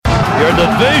your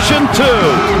Division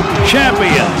II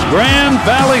champions, Grand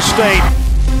Valley State.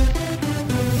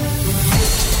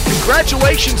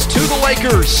 Congratulations to the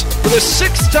Lakers. For the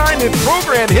sixth time in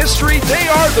program history, they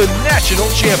are the national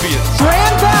champions.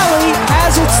 Grand Valley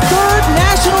has its third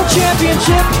national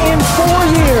championship in 4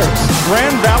 years.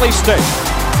 Grand Valley State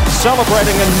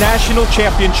celebrating a national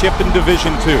championship in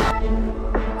Division II.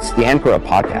 It's the Anchor Up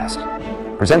Podcast,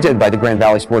 presented by the Grand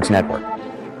Valley Sports Network.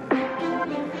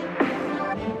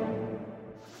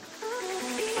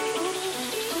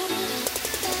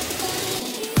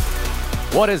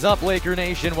 What is up, Laker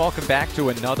Nation? Welcome back to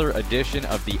another edition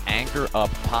of the Anchor Up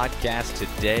Podcast.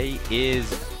 Today is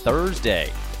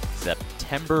Thursday,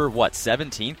 September,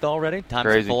 17th already?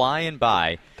 Time's flying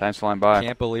by. Time's flying by.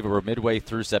 Can't believe it. We're midway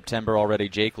through September already.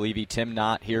 Jake Levy, Tim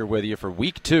Knott here with you for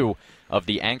week 2 of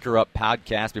the Anchor Up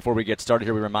Podcast. Before we get started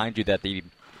here, we remind you that the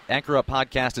Anchor Up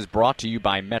Podcast is brought to you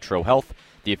by Metro Health,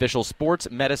 the official sports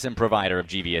medicine provider of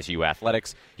GVSU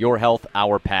Athletics. Your health,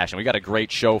 our passion. We got a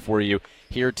great show for you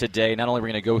here today. Not only are we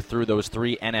going to go through those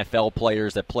 3 NFL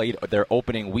players that played their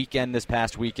opening weekend this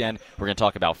past weekend, we're going to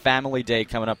talk about Family Day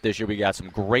coming up this year. We got some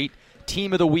great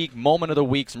Team of the Week, Moment of the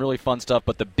Week, some really fun stuff.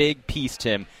 But the big piece,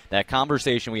 Tim, that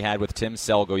conversation we had with Tim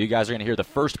Selgo, you guys are going to hear the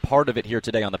first part of it here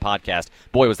today on the podcast.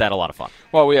 Boy, was that a lot of fun.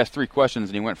 Well, we asked 3 questions,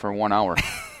 and he went for 1 hour.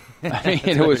 I mean,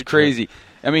 it was crazy.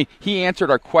 I mean, he answered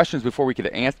our questions before we could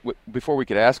ask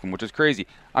him, which is crazy.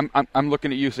 I'm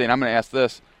looking at you saying, I'm going to ask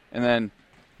this, and then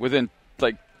within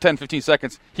like 10, 15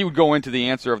 seconds, he would go into the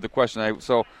answer of the question.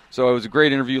 So it was a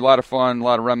great interview, a lot of fun, a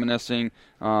lot of reminiscing,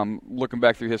 looking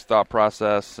back through his thought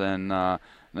process, and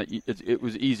it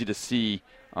was easy to see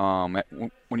when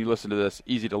you listen to this,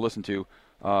 easy to listen to,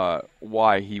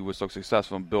 why he was so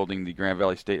successful in building the Grand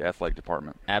Valley State Athletic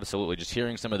Department. Absolutely. Just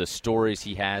hearing some of the stories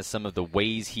he has, some of the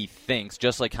ways he thinks,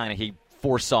 just like kind of he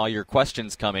foresaw your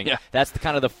questions coming. Yeah. That's the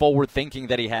kind of the forward thinking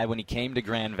that he had when he came to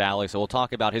Grand Valley. So we'll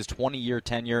talk about his 20-year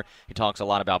tenure. He talks a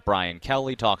lot about Brian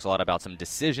Kelly, talks a lot about some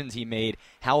decisions he made,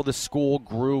 how the school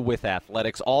grew with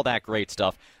athletics, all that great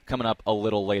stuff coming up a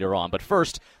little later on. But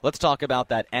first, let's talk about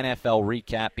that NFL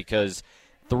recap, because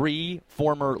 3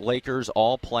 former Lakers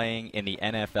all playing in the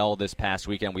NFL this past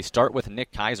weekend. We start with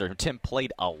Nick Keiser, who, Tim,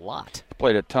 played a lot.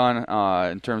 Played a ton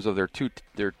in terms of their two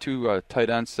tight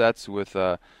end sets with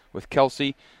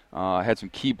Kelsey. Had some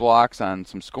key blocks on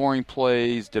some scoring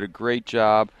plays, did a great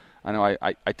job. I know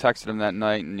I texted him that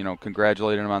night and,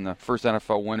 congratulated him on the first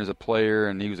NFL win as a player,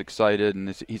 and he was excited, and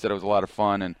he said it was a lot of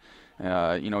fun,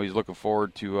 and, he's looking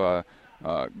forward to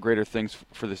greater things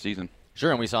for the season.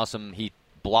 Sure, and we saw he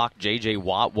blocked J.J.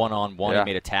 Watt one-on-one. Yeah. He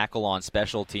made a tackle on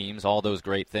special teams, all those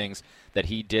great things that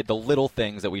he did, the little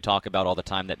things that we talk about all the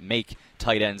time that make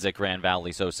tight ends at Grand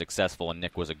Valley so successful, and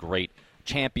Nick was a great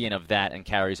champion of that and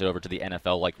carries it over to the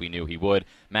NFL like we knew he would.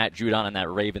 Matt Judon and that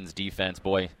Ravens defense,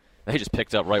 boy, they just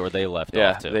picked up right where they left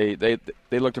off, too. Yeah,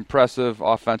 they looked impressive.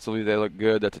 Offensively, they look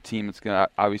good. That's a team that's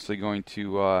obviously going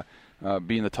to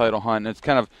be in the title hunt. And it's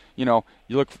kind of, you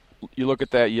look at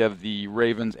that, you have the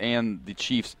Ravens and the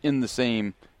Chiefs in the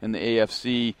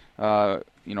AFC,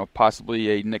 possibly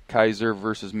a Nick Keiser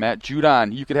versus Matt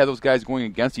Judon. You could have those guys going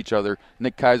against each other.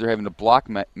 Nick Keiser having to block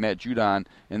Matt Judon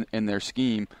in their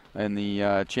scheme in the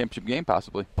championship game,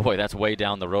 possibly. Boy, that's way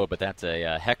down the road, but that's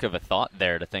a heck of a thought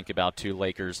there to think about 2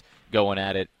 Lakers going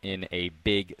at it in a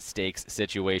big stakes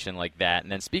situation like that.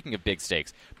 And then speaking of big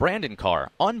stakes, Brandon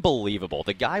Carr, unbelievable.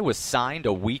 The guy was signed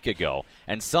a week ago,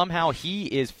 and somehow he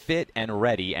is fit and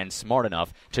ready and smart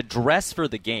enough to dress for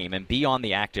the game and be on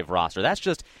the active roster. That's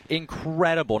just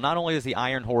incredible. Not only has the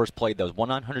Iron Horse played those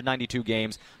 192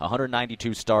 games,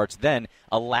 192 starts, then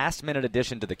a last-minute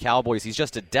addition to the Cowboys. He's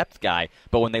just a depth guy,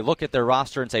 but when they look at their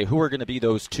roster and say, who are going to be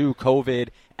those 2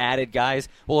 COVID-added guys,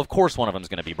 well, of course one of them is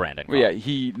going to be Brandon Carr. Well, yeah,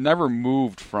 he never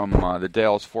moved from the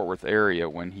Dallas-Fort Worth area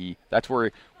when he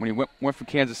went from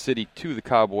Kansas City to the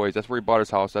Cowboys. That's where he bought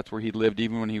his house. That's where he lived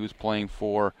even when he was playing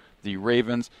for the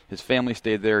Ravens. His family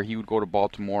stayed there. He would go to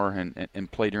Baltimore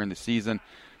and play during the season.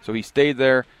 So he stayed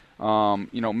there.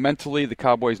 Mentally, the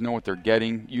Cowboys know what they're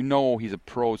getting. He's a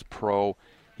pro's pro.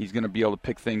 He's going to be able to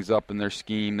pick things up in their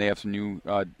scheme. They have some new,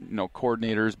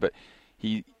 coordinators, but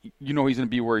he's going to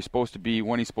be where he's supposed to be,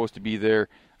 when he's supposed to be there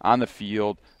on the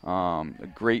field. A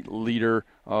great leader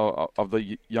of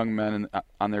the young men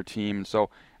on their team. So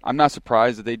I'm not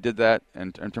surprised that they did that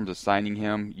in terms of signing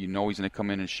him. He's going to come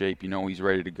in shape. He's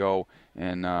ready to go.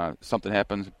 And something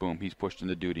happens, boom, he's pushed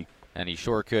into duty. And he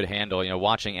sure could handle,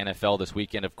 watching NFL this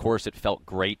weekend, of course, it felt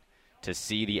great to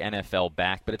see the NFL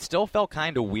back, but it still felt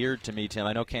kind of weird to me, Tim.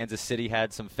 I know Kansas City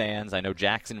had some fans. I know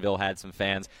Jacksonville had some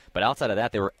fans. But outside of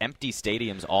that, there were empty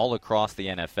stadiums all across the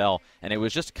NFL, and it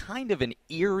was just kind of an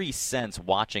eerie sense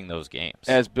watching those games.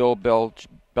 As Bill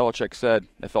Belichick said,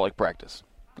 it felt like practice.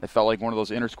 It felt like one of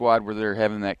those inter-squad where they're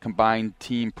having that combined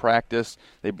team practice.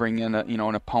 They bring in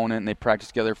an opponent, and they practice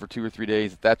together for 2 or 3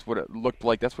 days. That's what it looked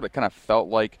like. That's what it kind of felt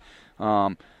like.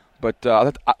 But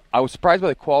I was surprised by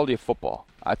the quality of football.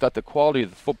 I thought the quality of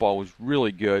the football was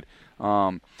really good.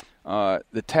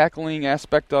 The tackling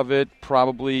aspect of it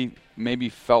probably maybe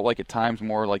felt like at times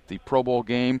more like the Pro Bowl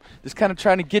game. Just kind of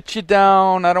trying to get you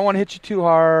down. I don't want to hit you too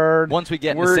hard. Once we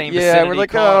get in the same vicinity, we're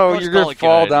like, you're going to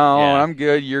fall down. Yeah. I'm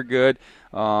good. You're good.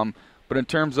 But in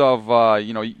terms of,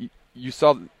 you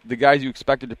saw the guys you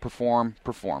expected to perform.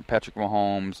 Patrick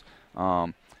Mahomes,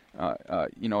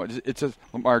 it's just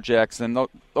Lamar Jackson.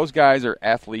 Those guys are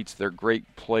athletes. They're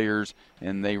great players,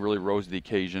 and they really rose to the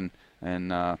occasion.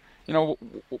 And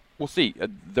we'll see.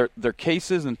 Their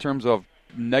cases in terms of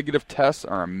negative tests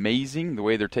are amazing. The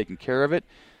way they're taking care of it,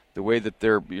 the way that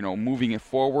they're moving it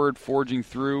forward, forging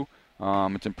through.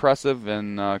 It's impressive,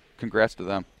 and congrats to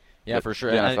them. Yeah, for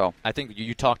sure. I think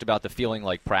you talked about the feeling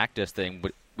like practice thing,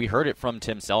 but we heard it from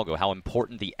Tim Selgo, how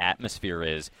important the atmosphere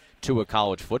is to a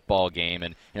college football game.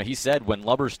 And he said when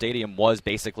Lubbers Stadium was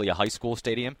basically a high school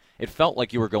stadium, it felt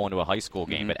like you were going to a high school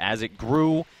game. But as it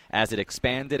grew, as it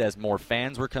expanded, as more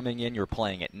fans were coming in, you were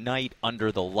playing at night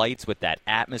under the lights with that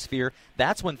atmosphere.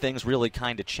 That's when things really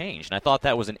kind of changed. And I thought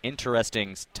that was an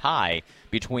interesting tie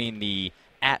between the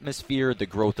atmosphere, the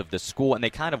growth of the school, and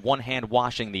they kind of one hand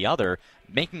washing the other.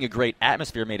 Making a great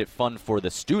atmosphere made it fun for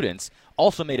the students,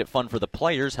 also made it fun for the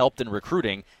players, helped in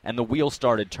recruiting, and the wheels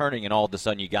started turning, and all of a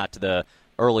sudden you got to the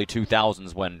early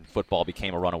 2000s when football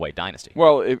became a runaway dynasty.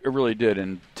 Well, it really did,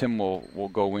 and Tim will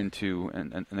go into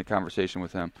in the conversation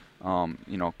with him,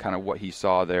 kind of what he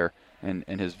saw there and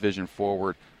his vision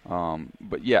forward.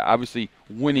 But yeah, obviously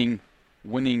winning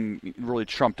really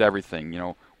trumped everything.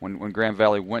 When Grand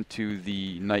Valley went to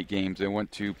the night games, they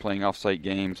went to playing off-site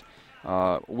games.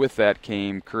 With that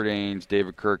came Kurt Ains,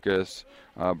 David Kirkus,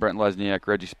 Brent Lesniak,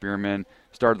 Reggie Spearman,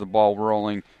 started the ball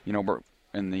rolling. We're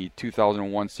in the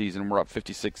 2001 season, we're up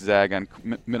 56 zag on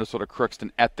Minnesota Crookston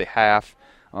at the half.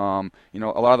 A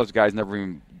lot of those guys never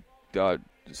even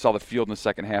saw the field in the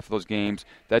second half of those games.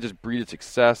 That just breeded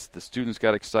success. The students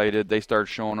got excited. They started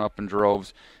showing up in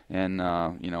droves, and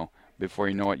before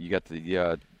you know it, you got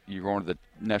you're going to the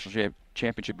national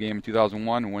championship game in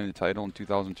 2001 and winning the title in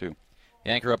 2002. The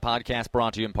Anchor Up podcast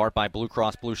brought to you in part by Blue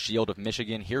Cross Blue Shield of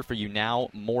Michigan. Here for you now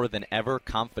more than ever.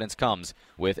 Confidence comes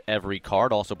with every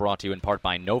card. Also brought to you in part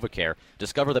by NovaCare.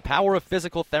 Discover the power of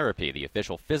physical therapy, the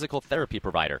official physical therapy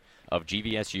provider of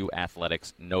GVSU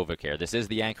Athletics, NovaCare. This is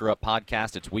the Anchor Up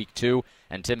podcast. It's week 2,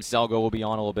 and Tim Selgo will be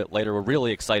on a little bit later. We're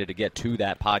really excited to get to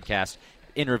that podcast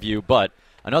interview, but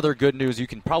another good news, you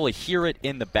can probably hear it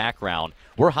in the background.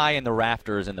 We're high in the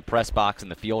rafters in the press box in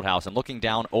the field house and looking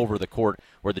down over the court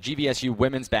where the GVSU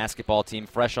women's basketball team,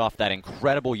 fresh off that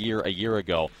incredible year a year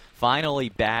ago, finally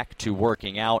back to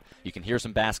working out. You can hear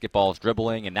some basketballs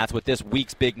dribbling, and that's what this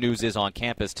week's big news is on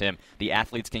campus, Tim. The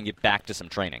athletes can get back to some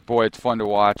training. Boy, it's fun to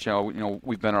watch.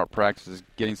 We've been out at practices,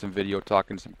 getting some video,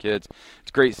 talking to some kids.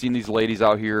 It's great seeing these ladies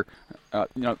out here.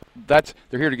 They're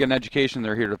here to get an education.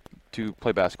 They're here to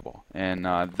play basketball, and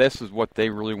this is what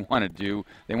they really want to do.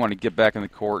 They want to get back in the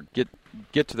court, get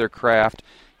to their craft,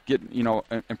 get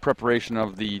in preparation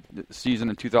of the season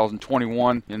in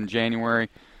 2021 in January.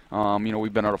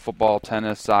 We've been out of football,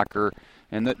 tennis, soccer,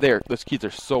 and those kids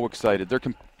are so excited.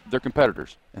 They're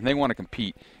competitors, and they want to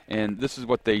compete. And this is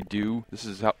what they do. This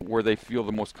is where they feel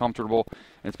the most comfortable.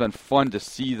 And it's been fun to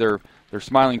see their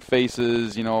smiling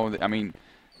faces. In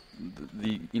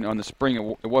the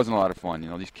spring it wasn't a lot of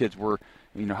fun. These kids were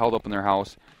held up in their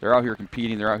house. They're out here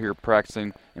competing. They're out here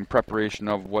practicing in preparation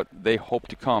of what they hope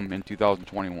to come in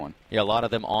 2021. Yeah, a lot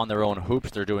of them on their own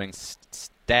hoops. They're doing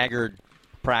staggered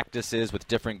practices with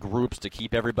different groups to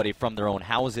keep everybody from their own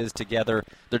houses together.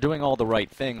 They're doing all the right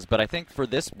things, but I think for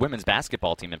this women's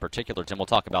basketball team in particular, Tim, we'll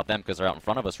talk about them because they're out in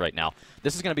front of us right now.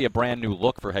 This is going to be a brand new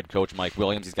look for head coach Mike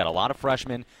Williams. He's got a lot of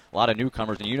freshmen, a lot of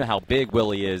newcomers, and you know how big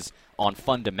Willie is on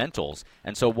fundamentals.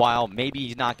 And so while maybe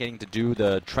he's not getting to do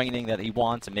the training that he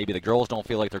wants and maybe the girls don't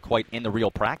feel like they're quite in the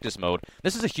real practice mode,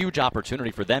 this is a huge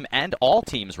opportunity for them and all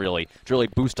teams really to really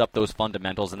boost up those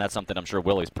fundamentals, and that's something I'm sure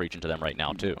Willie's preaching to them right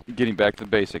now too. Getting back to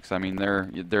the basics. I mean,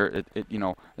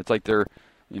 it's like they're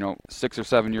 6 or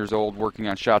 7 years old, working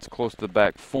on shots close to the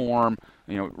back, form,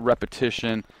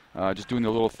 repetition, just doing the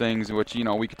little things, which,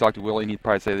 we could talk to Willie, and he'd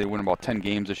probably say they win about 10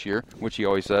 games this year, which he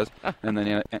always says, and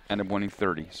then end up winning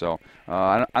 30. So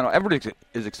I know everybody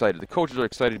is excited. The coaches are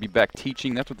excited to be back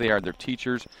teaching. That's what they are. They're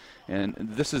teachers, and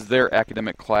this is their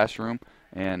academic classroom,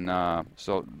 and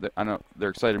so I know they're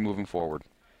excited moving forward.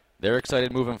 They're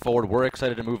excited moving forward. We're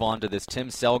excited to move on to this Tim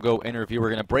Selgo interview.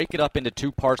 We're going to break it up into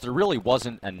 2 parts. There really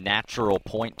wasn't a natural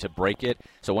point to break it.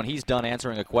 So when he's done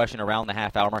answering a question around the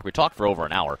half-hour mark, we talked for over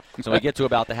an hour. So when we get to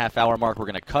about the half-hour mark, we're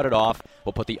going to cut it off.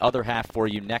 We'll put the other half for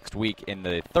you next week in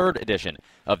the 3rd edition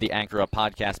of the Anchor Up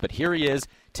podcast. But here he is,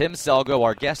 Tim Selgo.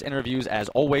 Our guest interviews, as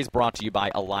always, brought to you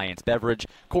by Alliance Beverage.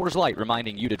 Coors Light,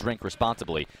 reminding you to drink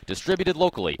responsibly. Distributed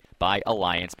locally by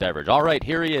Alliance Beverage. All right,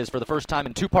 here he is for the first time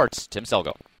in 2 parts, Tim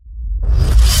Selgo.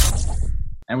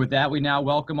 And with that, we now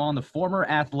welcome on the former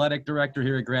athletic director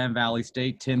here at Grand Valley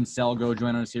State, Tim Selgo,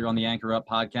 joining us here on the Anchor Up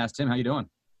podcast. Tim, how you doing?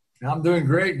 I'm doing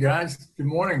great, guys. Good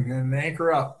morning, and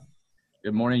Anchor Up.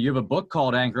 Good morning. You have a book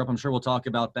called Anchor Up. I'm sure we'll talk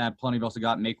about that plenty. We've also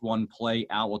got Make One Play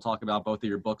Out. We'll talk about both of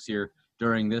your books here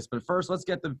during this. But first, let's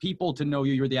get the people to know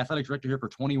you. You're the athletic director here for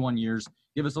 21 years.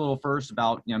 Give us a little first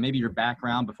about, maybe your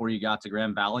background before you got to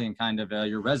Grand Valley and kind of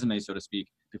your resume, so to speak,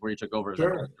 before you took over as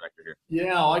athletic director here.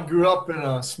 Yeah, I grew up in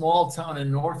a small town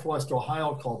in northwest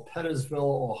Ohio called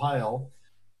Pettisville, Ohio.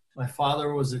 My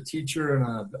father was a teacher and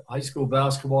a high school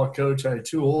basketball coach. I had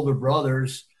 2 older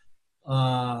brothers,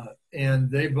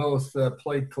 and they both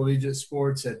played collegiate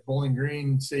sports at Bowling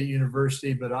Green State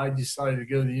University, but I decided to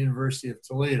go to the University of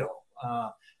Toledo.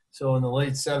 So in the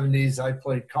late 70s, I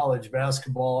played college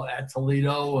basketball at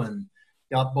Toledo and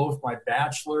got both my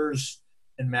bachelor's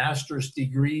and master's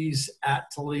degrees at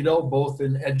Toledo, both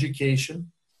in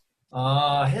education.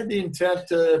 I had the intent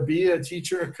to be a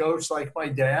teacher, a coach like my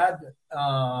dad.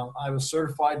 I was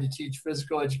certified to teach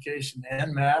physical education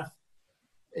and math,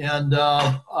 and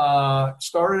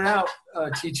started out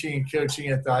teaching and coaching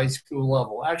at the high school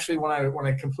level. Actually, when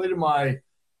I completed my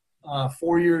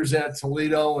 4 years at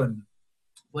Toledo and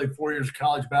played 4 years of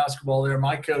college basketball there,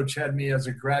 my coach had me as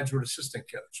a graduate assistant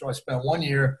coach. So I spent 1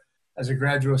 year as a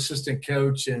graduate assistant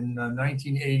coach in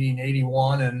 1980 and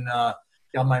 81, and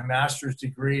got my master's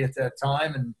degree at that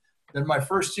time. And then my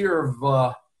first year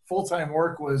of full-time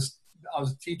work I was a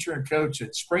teacher and coach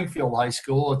at Springfield High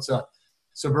School. It's a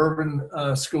suburban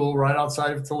school right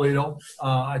outside of Toledo.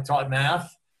 I taught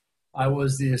math. I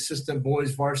was the assistant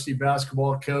boys varsity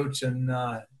basketball coach and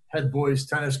head boys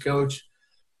tennis coach.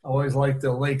 I always like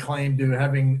to lay claim to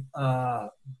having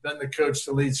been the coach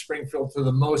to lead Springfield to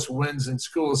the most wins in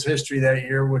school's history that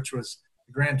year, which was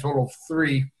a grand total of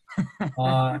 3.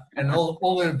 And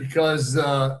only because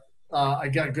I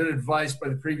got good advice by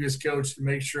the previous coach to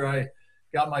make sure I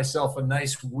got myself a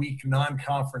nice week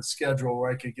non-conference schedule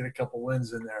where I could get a couple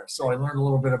wins in there. So I learned a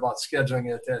little bit about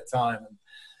scheduling at that time.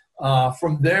 And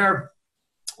from there,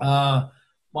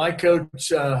 my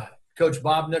coach, Coach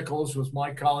Bob Nichols, was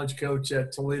my college coach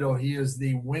at Toledo. He is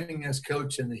the winningest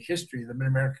coach in the history of the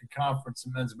Mid-American Conference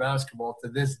in men's basketball to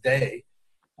this day.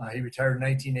 He retired in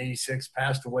 1986,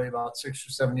 passed away about 6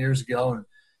 or 7 years ago. And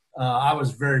I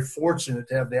was very fortunate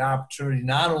to have the opportunity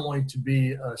not only to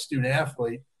be a student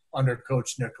athlete under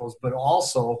Coach Nichols, but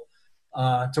also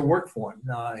to work for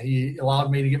him. He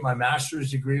allowed me to get my master's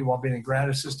degree while being a grad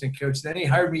assistant coach. Then he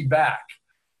hired me back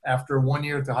after 1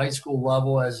 year at the high school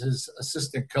level as his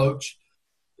assistant coach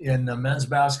in men's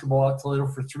basketball at Toledo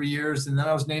for 3 years. And then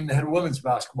I was named the head women's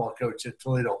basketball coach at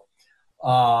Toledo.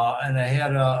 And I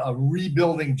had a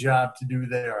rebuilding job to do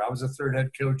there. I was a third head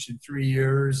coach in 3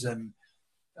 years, and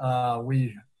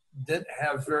we didn't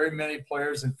have very many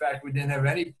players. In fact, we didn't have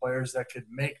any players that could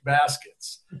make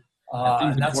baskets.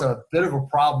 And that's a bit of a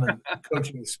problem in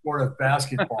coaching the sport of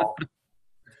basketball.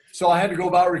 So I had to go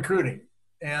about recruiting.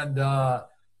 And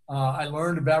I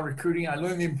learned about recruiting. I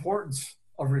learned the importance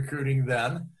of recruiting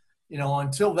then.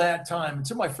 Until that time,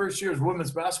 until my first year as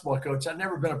women's basketball coach, I'd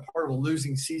never been a part of a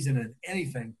losing season in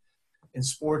anything in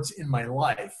sports in my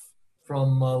life,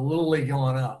 from Little League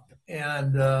on up.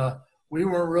 And we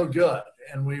weren't real good.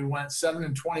 And we went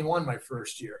 7-21 my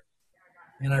first year.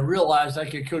 And I realized I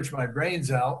could coach my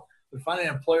brains out, but if I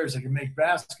didn't have players that could make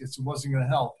baskets, it wasn't going to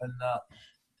help.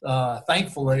 And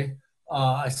thankfully,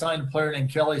 I signed a player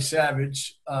named Kelly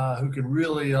Savage, who could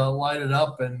really light it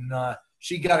up, and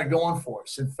she got it going for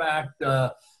us. In fact,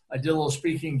 I did a little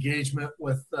speaking engagement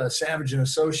with Savage &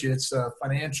 Associates, a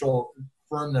financial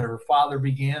firm that her father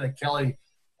began, and Kelly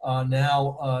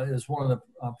now is one of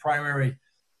the primary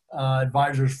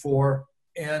advisors for.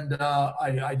 And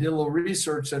I did a little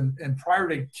research, and prior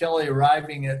to Kelly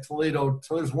arriving at Toledo,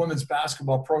 Toledo's women's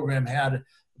basketball program had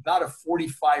about a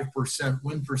 45%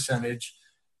 win percentage.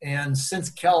 And since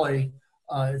Kelly,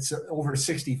 it's over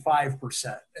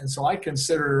 65%. And so I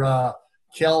consider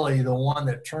Kelly the one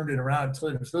that turned it around at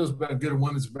Toledo. So there's been good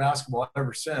women's basketball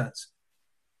ever since.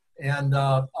 And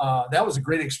that was a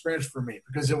great experience for me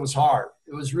because it was hard.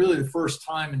 It was really the first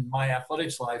time in my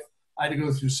athletics life I had to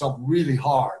go through something really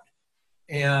hard.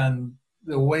 And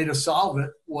the way to solve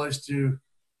it was to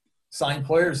sign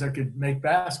players that could make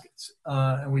baskets.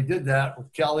 And we did that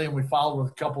with Kelly, and we followed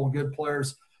with a couple of good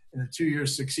players in the 2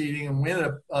 years succeeding. And we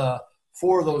ended up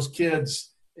 4 of those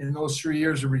kids in those 3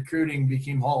 years of recruiting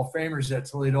became Hall of Famers at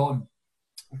Toledo, and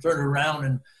we turned it around.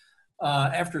 And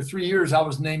after 3 years, I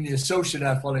was named the Associate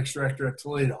Athletics Director at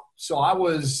Toledo. So I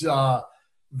was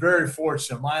very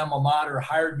fortunate. My alma mater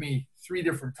hired me 3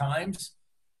 different times.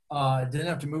 I didn't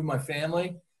have to move my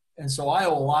family. And so I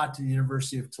owe a lot to the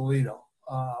University of Toledo,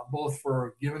 both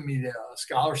for giving me the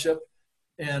scholarship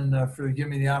and for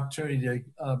giving me the opportunity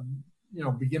to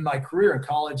begin my career in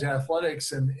college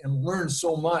athletics and learn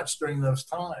so much during those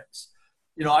times.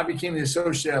 I became the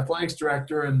Associate Athletics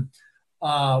Director, and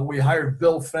we hired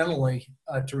Bill Fennelly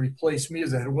to replace me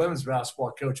as the head women's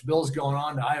basketball coach. Bill's going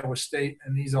on to Iowa State,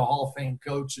 and he's a Hall of Fame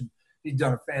coach, and he's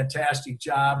done a fantastic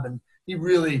job. And he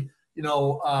really,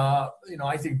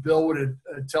 I think Bill would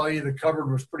tell you the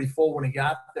cupboard was pretty full when he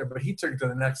got there, but he took it to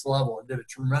the next level and did a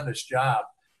tremendous job.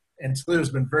 And Toledo's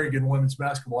been very good in women's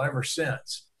basketball ever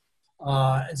since.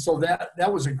 And so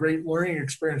that was a great learning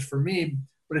experience for me,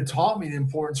 but it taught me the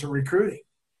importance of recruiting.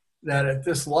 That at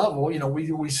this level,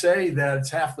 we say that it's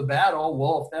half the battle.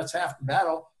 Well, if that's half the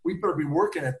battle, we better be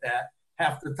working at that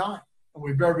half the time. And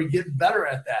we better be getting better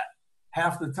at that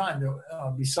half the time.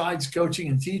 Besides coaching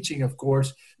and teaching, of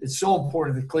course, it's so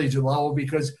important at the collegiate level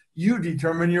because you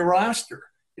determine your roster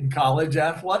in college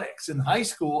athletics. In high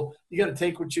school, you got to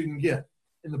take what you can get.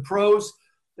 In the pros,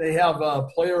 they have a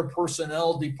player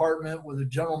personnel department with a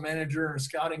general manager and a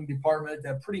scouting department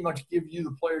that pretty much give you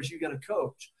the players you got to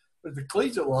coach. But at the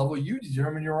collegiate level, you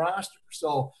determine your roster.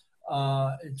 So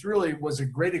it really was a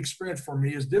great experience for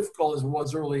me, as difficult as it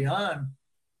was early on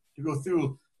to go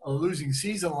through a losing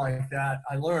season like that.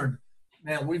 I learned,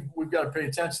 man, we've got to pay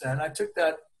attention to that. And I took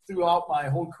that throughout my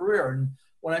whole career. And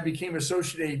when I became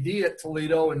Associate AD at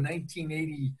Toledo in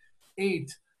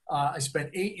 1988, I spent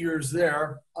 8 years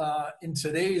there. In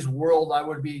today's world, I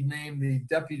would be named the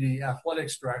Deputy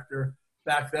Athletics Director.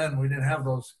 Back then, we didn't have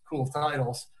those cool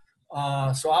titles.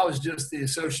 So I was just the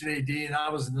Associate AD, and I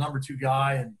was the number 2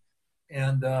 guy.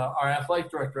 And our athletic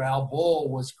director, Al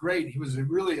Bull, was great. He was a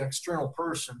really external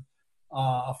person,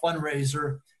 a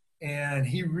fundraiser, and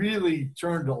he really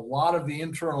turned a lot of the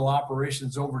internal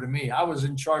operations over to me. I was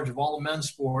in charge of all the men's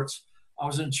sports. I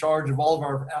was in charge of all of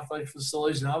our athletic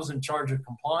facilities, and I was in charge of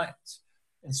compliance.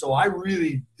 And so I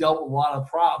really dealt with a lot of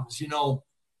problems.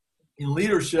 In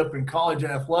leadership in college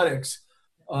athletics,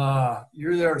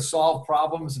 you're there to solve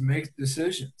problems and make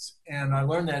decisions. And I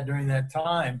learned that during that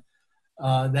time.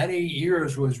 That 8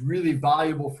 years was really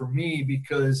valuable for me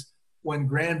because when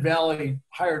Grand Valley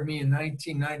hired me in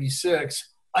 1996,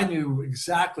 I knew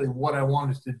exactly what I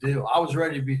wanted to do. I was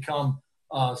ready to become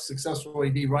a successful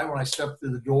AD right when I stepped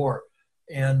through the door.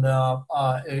 And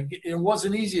it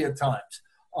wasn't easy at times,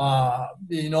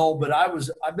 but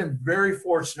I've been very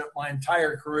fortunate my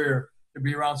entire career to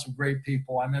be around some great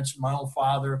people. I mentioned my own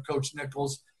father, Coach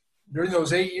Nichols. During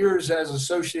those 8 years as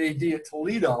Associate AD at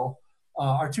Toledo,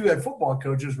 our 2 head football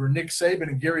coaches were Nick Saban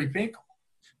and Gary Pinkel.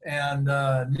 And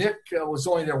Nick was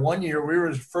only there 1 year. We were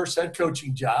his first head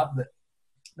coaching job. But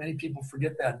many people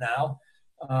forget that now.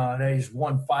 That he's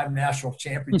won 5 national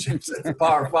championships at the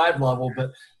Power 5 level.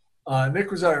 But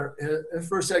Nick was his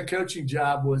first head coaching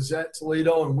job was at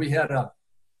Toledo, and we had a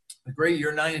great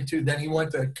year, 9-2. Then he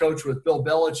went to coach with Bill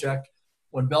Belichick.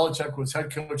 When Belichick was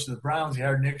head coach of the Browns, he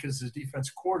hired Nick as his defense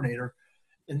coordinator.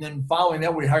 And then following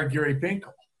that, we hired Gary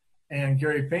Pinkel. And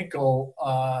Gary Pinkel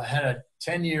had a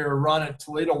 10-year run at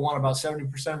Toledo, won about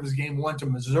 70% of his game, went to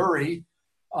Missouri,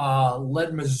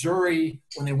 led Missouri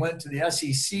when they went to the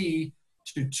SEC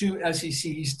to 2 SEC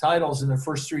East titles in their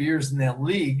first 3 years in that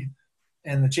league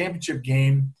and the championship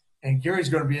game. And Gary's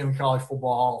going to be in the College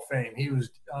Football Hall of Fame. He was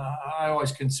I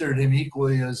always considered him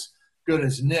equally as good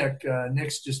as Nick.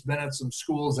 Nick's just been at some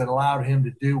schools that allowed him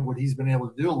to do what he's been able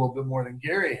to do a little bit more than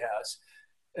Gary has.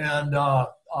 And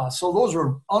so those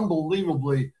were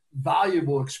unbelievably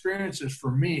valuable experiences for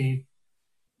me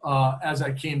as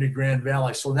I came to Grand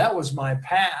Valley. So that was my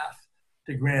path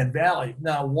to Grand Valley.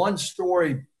 Now, one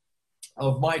story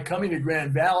of my coming to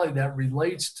Grand Valley that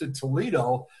relates to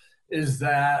Toledo is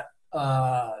that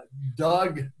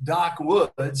Doc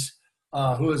Woods,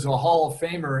 who is a Hall of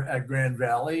Famer at Grand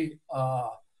Valley,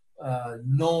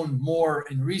 known more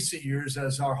in recent years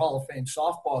as our Hall of Fame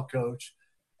softball coach,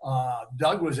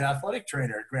 Doug was athletic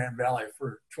trainer at Grand Valley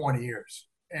for 20 years.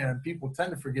 And people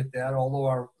tend to forget that, although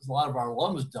a lot of our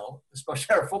alums don't,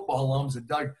 especially our football alums that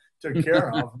Doug took care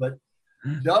of. But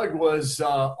Doug was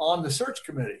on the search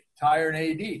committee to hire an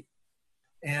AD.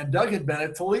 And Doug had been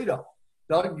at Toledo.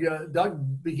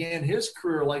 Doug began his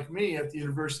career like me at the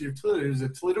University of Toledo. He was a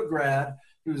Toledo grad.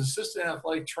 He was assistant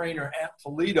athletic trainer at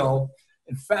Toledo.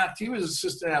 In fact, he was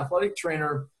assistant athletic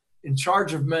trainer in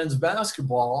charge of men's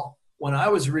basketball when I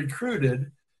was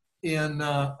recruited in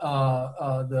the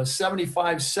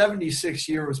 75-76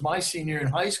 year. It was my senior year in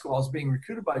high school. I was being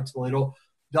recruited by Toledo.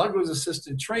 Doug was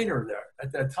assistant trainer there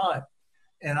at that time.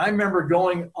 And I remember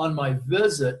going on my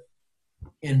visit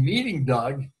and meeting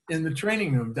Doug in the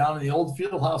training room down in the old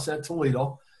field house at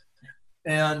Toledo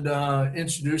and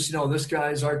introduced, this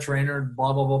guy's our trainer,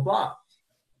 blah, blah, blah, blah.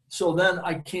 So then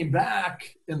I came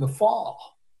back in the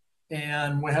fall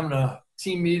and we're having a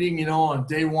team meeting, on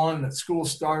day one that school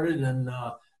started, and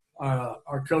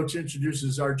our coach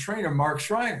introduces our trainer, Mark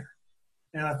Schreiner.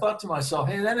 And I thought to myself,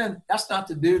 hey, that's not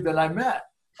the dude that I met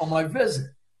on my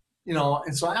visit.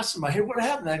 And so I asked him, hey, what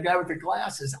happened to that guy with the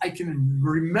glasses? I can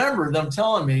remember them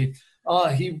telling me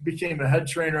he became a head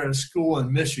trainer at a school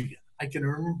in Michigan. I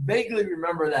can vaguely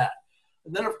remember that.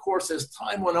 And then, of course, as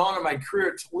time went on in my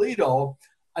career at Toledo,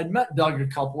 I'd met Doug a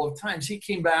couple of times. He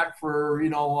came back for,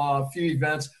 a few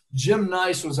events. Jim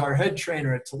Nice was our head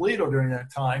trainer at Toledo during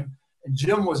that time, and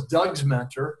Jim was Doug's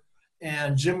mentor.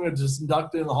 And Jim was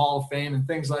inducted in the Hall of Fame and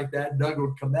things like that. Doug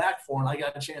would come back for, and I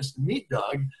got a chance to meet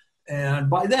Doug. And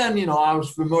by then, I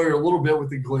was familiar a little bit with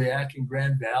the GLIAC in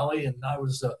Grand Valley, and I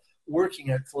was working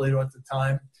at Toledo at the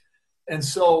time. And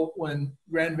so when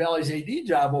Grand Valley's AD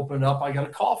job opened up, I got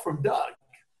a call from Doug,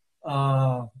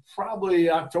 probably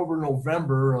October,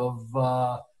 November of,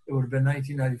 it would have been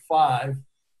 1995.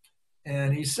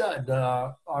 And he said,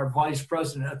 our vice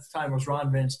president at the time was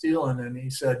Ron Van Steelen, and he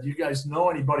said, you guys know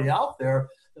anybody out there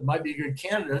that might be good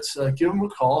candidates? Give them a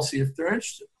call, see if they're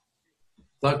interested.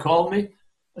 Doug called me.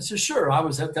 I said, sure. I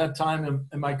was at that time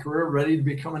in my career ready to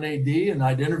become an AD, and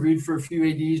I'd interviewed for a few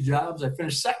AD jobs. I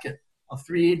finished second of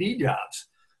 3 AD jobs.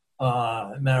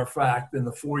 Matter of fact, in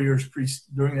the 4 years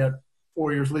during that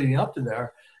 4 years leading up to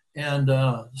there. And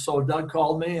so Doug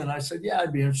called me, and I said, yeah,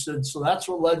 I'd be interested. So that's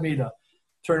what led me to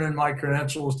turn in my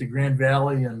credentials to Grand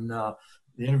Valley and the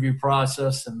interview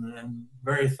process. And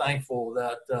very thankful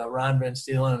that Ron Van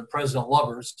Steelen and President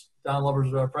Lovers, Don Lovers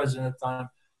was our president at the time,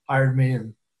 hired me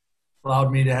and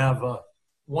allowed me to have a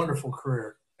wonderful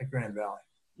career at Grand Valley.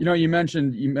 You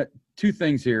met two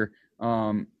things here.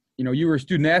 You were a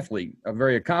student athlete, a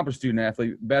very accomplished student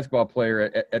athlete, basketball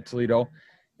player at Toledo.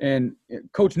 And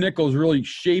Coach Nichols really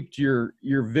shaped your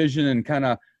vision and kind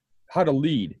of how to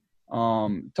lead.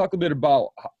 Talk a bit about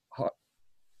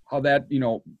how that,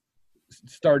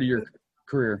 started your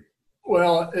career.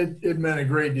 Well, it meant a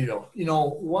great deal.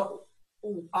 What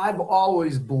I've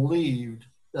always believed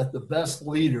that the best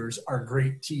leaders are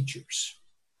great teachers.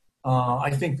 I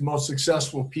think the most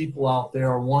successful people out there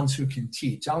are ones who can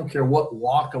teach. I don't care what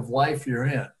walk of life you're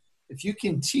in. If you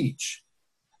can teach,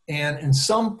 and in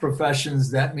some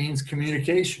professions that means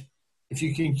communication. If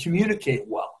you can communicate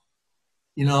well.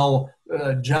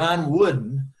 John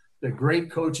Wooden, the great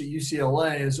coach at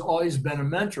UCLA, has always been a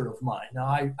mentor of mine. Now,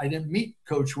 I didn't meet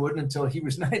Coach Wooden until he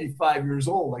was 95 years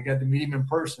old. I got to meet him in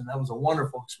person. That was a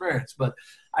wonderful experience. But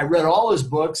I read all his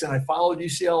books, and I followed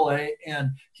UCLA,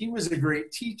 and he was a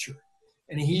great teacher.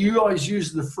 And he always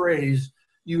used the phrase,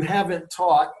 you haven't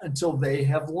taught until they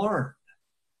have learned.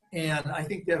 And I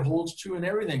think that holds true in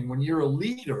everything. When you're a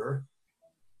leader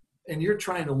and you're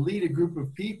trying to lead a group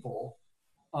of people,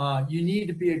 you need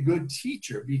to be a good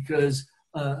teacher, because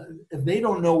if they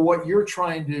don't know what you're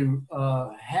trying to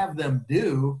have them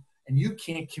do, and you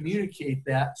can't communicate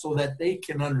that so that they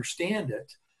can understand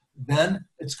it, then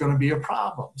it's going to be a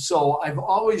problem. So I've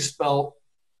always felt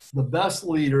the best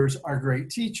leaders are great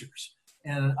teachers.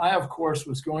 And I, of course,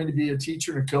 was going to be a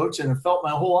teacher and a coach, and I felt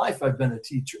my whole life I've been a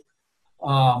teacher.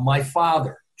 My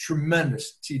father,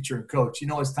 tremendous teacher and coach.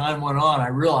 As time went on, I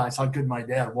realized how good my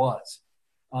dad was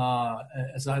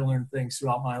as I learned things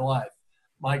throughout my life.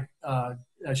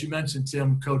 As you mentioned,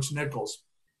 Tim, Coach Nichols,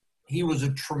 he was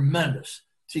a tremendous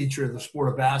teacher of the sport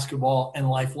of basketball and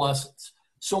life lessons.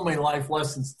 So many life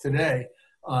lessons today.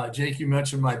 Jake, you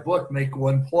mentioned my book, Make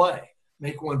One Play.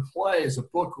 Make One Play is a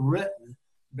book written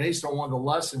based on one of the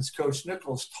lessons Coach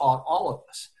Nichols taught all of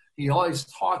us. He always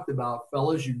talked about,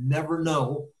 fellas, you never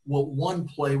know what one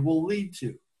play will lead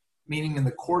to. Meaning in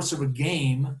the course of a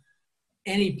game,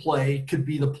 any play could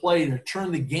be the play to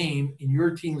turn the game in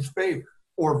your team's favor,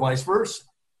 or vice versa.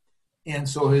 And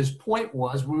so his point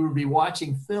was we would be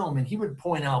watching film and he would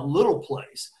point out little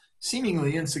plays,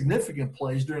 seemingly insignificant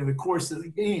plays during the course of the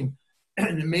game,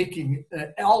 and making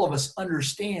all of us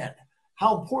understand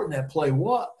how important that play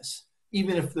was,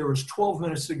 even if there was 12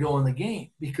 minutes to go in the game,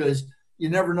 because you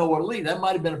never know what lead. That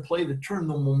might have been a play that turned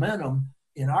the momentum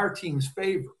in our team's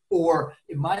favor, or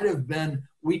it might have been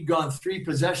we'd gone 3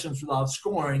 possessions without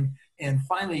scoring and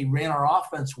finally ran our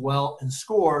offense well and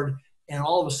scored, and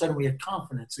all of a sudden we had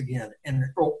confidence again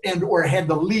or had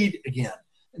the lead again.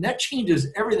 And that changes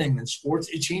everything in sports.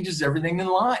 It changes everything in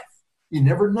life. You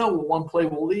never know what one play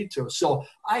will lead to. So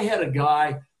I had a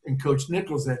guy in Coach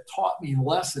Nichols that taught me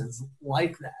lessons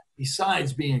like that,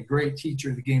 besides being a great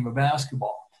teacher of the game of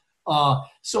basketball.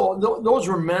 Those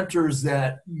were mentors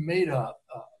that made a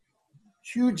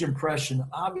huge impression,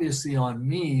 obviously, on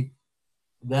me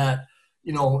that,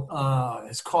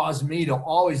 has caused me to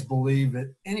always believe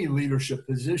that any leadership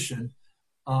position,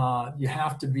 you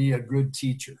have to be a good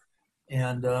teacher.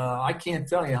 And I can't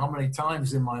tell you how many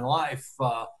times in my life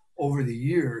over the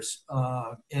years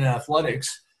in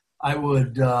athletics, I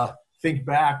would think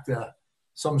back to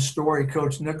some story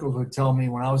Coach Nichols would tell me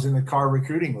when I was in the car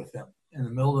recruiting with him in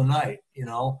the middle of the night,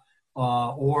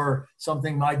 or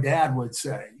something my dad would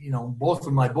say. Both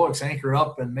of my books, Anchor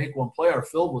Up and Make One Play, are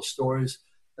filled with stories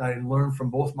that I learned from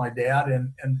both my dad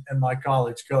and my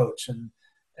college coach. And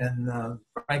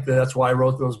frankly, that's why I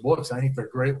wrote those books. I think they're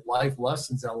great life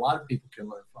lessons that a lot of people can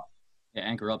learn from. Yeah,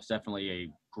 Anchor Up's definitely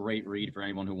a great read for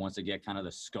anyone who wants to get kind of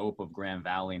the scope of Grand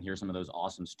Valley and hear some of those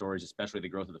awesome stories, especially the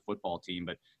growth of the football team.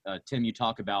 But Tim, you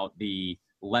talk about the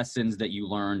lessons that you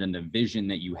learned and the vision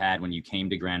that you had when you came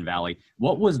to Grand Valley.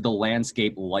 What was the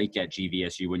landscape like at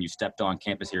GVSU when you stepped on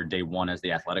campus here day one as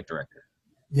the athletic director?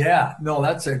 Yeah, no,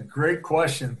 that's a great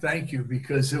question. Thank you,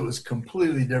 because it was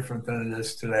completely different than it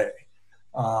is today.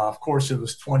 Of course, it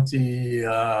was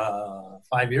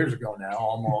 25 years ago now,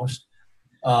 almost.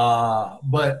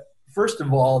 But first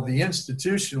of all, the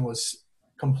institution was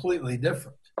completely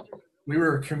different. We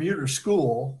were a commuter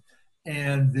school,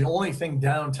 and the only thing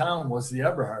downtown was the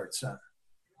Eberhard Center.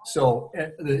 So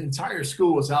the entire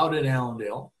school was out in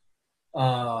Allendale.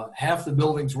 Half the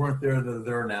buildings weren't there that are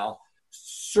there now.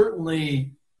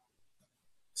 Certainly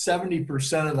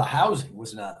 70% of the housing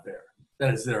was not there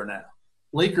that is there now.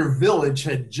 Laker Village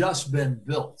had just been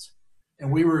built,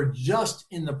 and we were just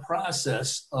in the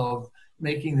process of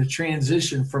making the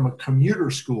transition from a commuter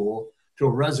school to a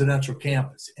residential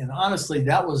campus. And honestly,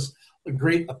 that was a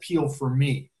great appeal for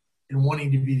me in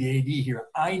wanting to be the AD here.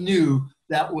 I knew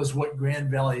that was what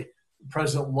Grand Valley,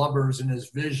 President Lubbers and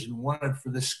his vision wanted for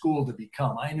this school to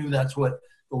become. I knew that's what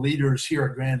the leaders here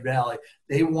at Grand Valley,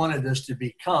 they wanted us to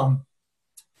become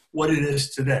what it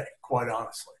is today, quite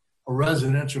honestly, a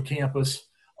residential campus.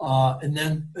 And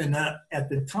then at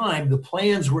the time, the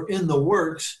plans were in the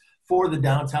works for the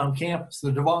downtown campus,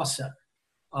 the DeVos Center.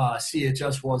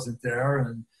 CHS wasn't there,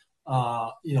 and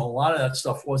a lot of that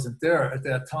stuff wasn't there at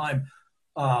that time,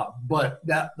 but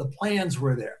the plans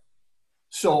were there.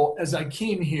 So as I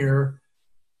came here,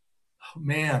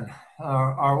 man,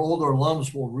 our older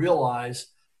alums will realize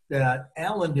that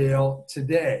Allendale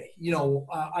today,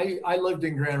 I lived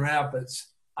in Grand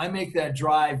Rapids. I make that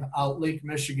drive out Lake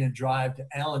Michigan Drive to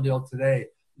Allendale today.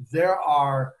 There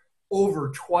are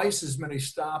over twice as many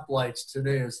stoplights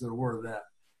today as there were then.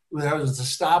 There was a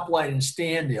stoplight in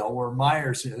Standale where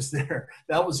Myers is there.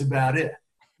 That was about it.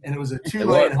 And it was a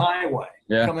 2-lane highway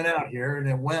coming out here, and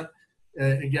it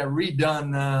got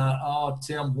redone.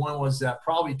 Tim, when was that?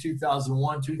 Probably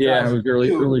 2001, 2002. Yeah, it was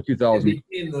early 2000. It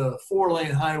became the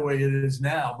 4-lane highway it is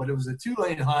now, but it was a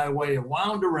 2-lane highway. It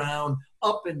wound around,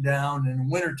 up and down. In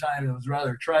wintertime, it was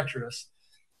rather treacherous.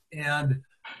 And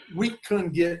we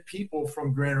couldn't get people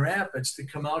from Grand Rapids to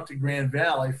come out to Grand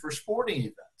Valley for sporting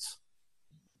events.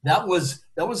 That was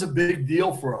a big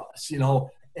deal for us.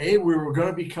 We were going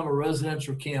to become a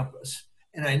residential campus,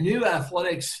 and I knew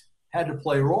athletics had to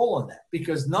play a role in that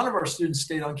because none of our students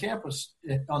stayed on campus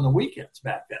on the weekends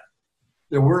back then.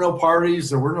 There were no parties.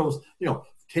 There were no,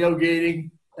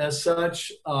 tailgating as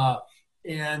such.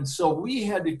 And so we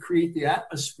had to create the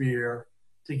atmosphere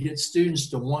to get students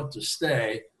to want to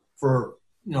stay for,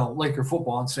 Laker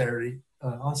football on Saturdays.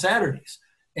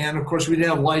 And, of course, we didn't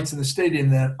have lights in the stadium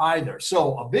then either.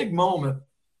 So a big moment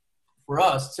for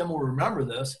us, Tim will remember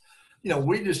this,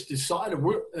 we just decided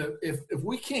if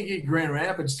we can't get Grand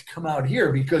Rapids to come out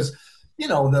here because,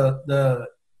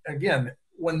 again,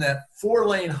 when that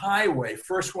 4-lane highway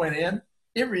first went in,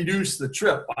 it reduced the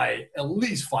trip by at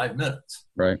least 5 minutes.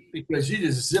 Right. Because you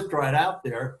just zipped right out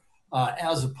there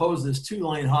as opposed to this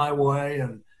 2-lane highway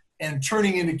and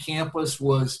turning into campus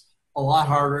was a lot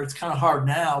harder. It's kind of hard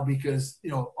now because,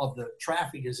 of the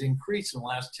traffic has increased in the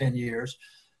last 10 years.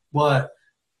 But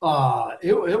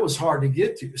it was hard to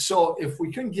get to. So if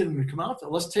we couldn't get them to come out there,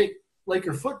 let's take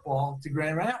Laker football to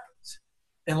Grand Rapids.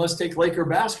 And let's take Laker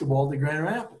basketball to Grand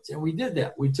Rapids. And we did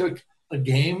that. We took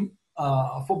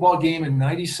a football game in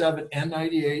 97 and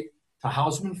 98 to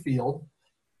Hausman Field.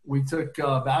 We took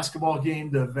a basketball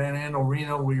game to Van Andel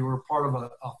Arena. We were part of a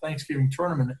Thanksgiving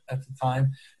tournament at the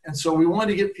time. And so we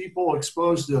wanted to get people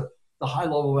exposed to the high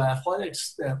level of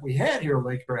athletics that we had here at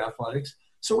Laker Athletics.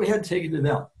 So we had to take it to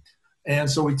them. And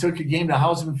so we took a game to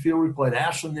Hausman Field. We played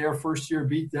Ashland there first year,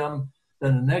 beat them.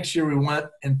 Then the next year we went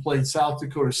and played South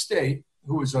Dakota State,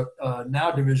 who was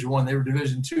now Division I. They were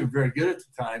Division II, very good at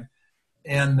the time.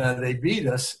 And they beat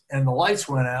us, and the lights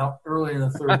went out early in the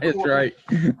third quarter.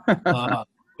 That's right.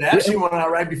 They actually went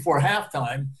out right before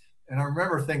halftime, and I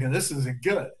remember thinking, this isn't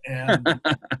good. And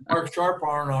Mark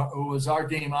Sharparn, who was our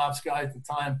game ops guy at the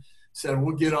time, said,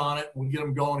 we'll get on it. We'll get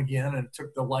them going again. And it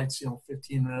took the lights,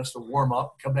 15 minutes to warm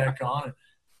up, come back on.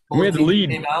 And we had the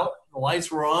lead. Came out, the lights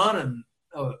were on, and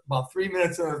about 3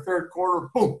 minutes in the third quarter,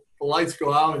 boom, the lights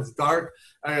go out. It's dark.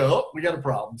 I go, oh, we got a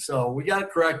problem. So we got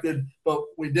it corrected, but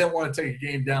we didn't want to take a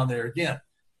game down there again.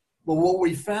 But what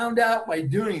we found out by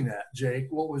doing that, Jake,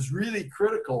 what was really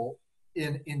critical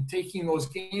in taking those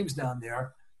games down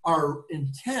there, our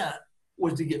intent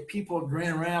was to get people at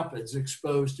Grand Rapids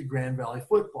exposed to Grand Valley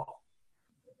football.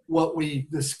 What we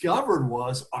discovered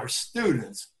was our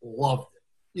students loved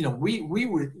it.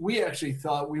 We actually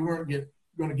thought we weren't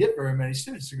going to get very many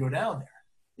students to go down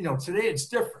there. Today it's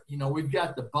different. We've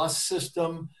got the bus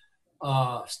system.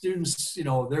 Students,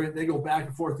 they go back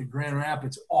and forth to Grand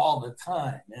Rapids all the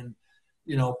time. And,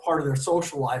 part of their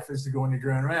social life is to go into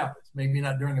Grand Rapids. Maybe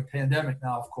not during a pandemic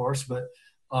now, of course, but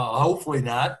hopefully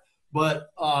not. But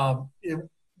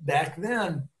back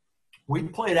then, we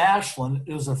played Ashland.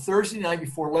 It was a Thursday night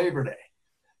before Labor Day.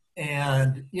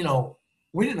 And,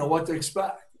 we didn't know what to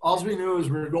expect. All we knew is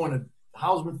we were going to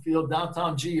Hausman Field,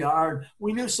 downtown GR.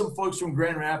 We knew some folks from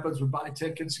Grand Rapids would buy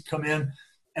tickets to come in.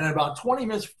 And about 20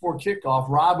 minutes before kickoff,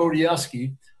 Rob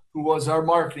Odieski, who was our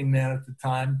marketing man at the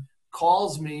time,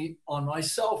 calls me on my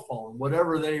cell phone,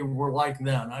 whatever they were like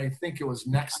then. I think it was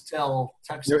Nextel.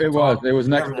 It was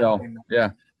Nextel.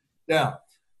 Yeah. Yeah.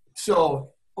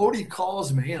 So Odie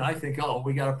calls me, and I think, oh,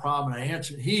 we got a problem. And I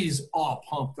answer. He's all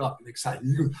pumped up and excited.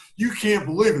 You can't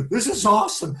believe it. This is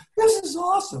awesome. This is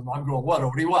awesome. I'm going, what,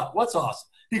 Odie? What's awesome?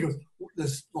 He goes,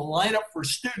 the lineup for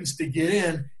students to get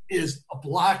in is a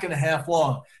block and a half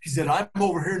long. He said, I'm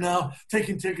over here now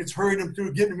taking tickets, hurrying them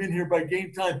through, getting them in here by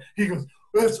game time. He goes,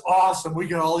 that's awesome. We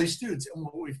got all these students. And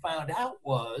what we found out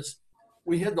was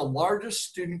we had the largest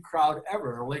student crowd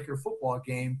ever at a Laker football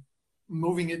game,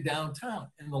 moving it downtown.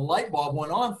 And the light bulb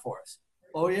went on for us.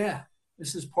 Oh, yeah,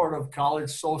 this is part of college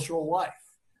social life.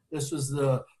 This was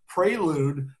the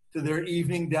prelude to their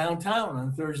evening downtown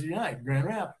on Thursday night, Grand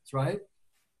Rapids, right?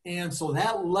 And so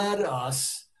that led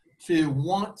us to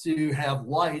want to have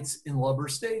lights in Lubber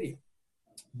Stadium.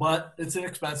 But it's an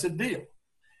expensive deal.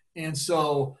 And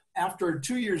so after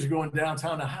 2 years of going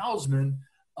downtown to Hausman,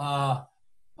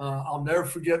 I'll never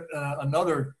forget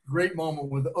another great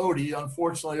moment with Odie.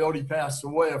 Unfortunately, Odie passed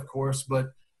away, of course.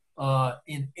 But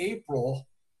in April,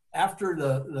 after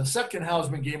the second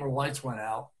Hausman game where the lights went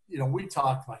out, we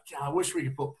talked like, I wish we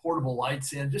could put portable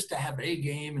lights in just to have a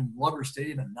game in Lubber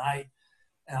Stadium at night.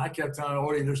 And I kept telling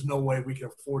Odie, there's no way we could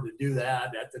afford to do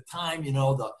that. At the time,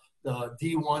 the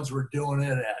D1s were doing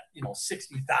it at,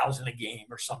 60,000 a game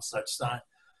or some such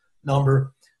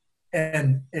number.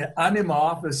 And I'm in my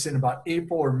office in about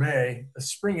April or May, a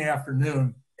spring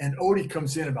afternoon, and Odie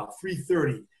comes in about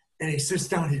 3:30, and he sits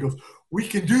down and he goes, we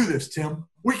can do this, Tim.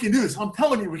 We can do this. I'm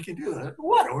telling you we can do that.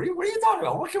 What, Odie? What are you talking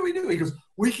about? What can we do? He goes,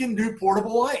 we can do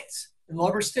portable lights in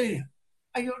Lubber Stadium.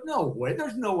 I go, no way.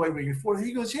 There's no way we can afford it.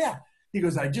 He goes, yeah. He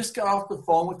goes, I just got off the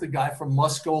phone with the guy from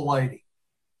Musco Lighting,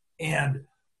 and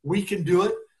we can do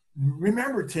it.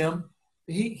 Remember, Tim,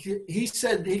 he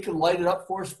said he could light it up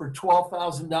for us for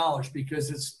 $12,000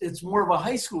 because it's more of a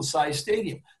high school size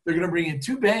stadium. They're going to bring in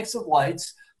 2 banks of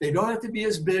lights. They don't have to be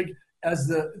as big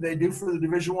as they do for the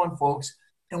Division I folks,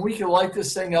 and we can light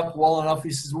this thing up well enough.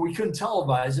 He says, well, we couldn't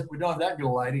televise it. We don't have that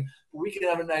good lighting, but we can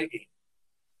have a night game.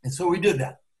 And so we did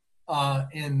that.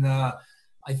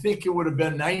 I think it would have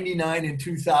been 99 and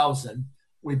 2000.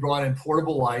 We brought in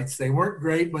portable lights. They weren't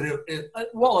great, but it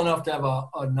well enough to have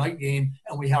a night game.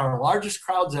 And we had our largest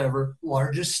crowds ever,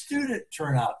 largest student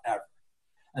turnout ever.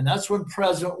 And that's when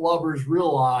President Lubbers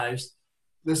realized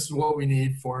this is what we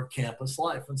need for campus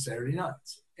life on Saturday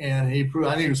nights. And he proved,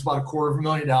 I think it was about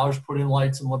 $250,000 put in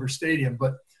lights in Lubber Stadium.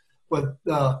 But But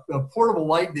the portable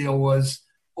light deal was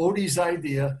Odie's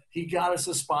idea. He got us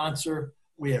a sponsor.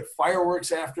 We had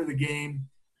fireworks after the game.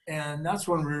 And that's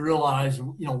when we realized,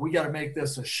 we got to make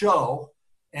this a show.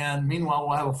 And meanwhile,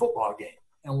 we'll have a football game.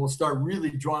 And we'll start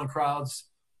really drawing crowds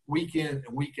week in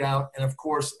and week out. And, of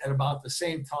course, at about the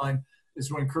same time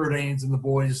is when Kurt Ains and the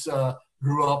boys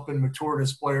grew up and matured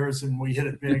as players, and we hit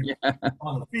it big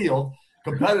on the field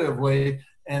competitively.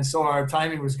 And so our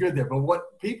timing was good there. But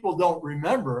what people don't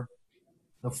remember,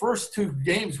 the first 2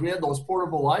 games we had those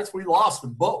portable lights, we lost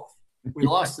them both. We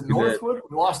lost to Northwood.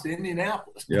 We lost to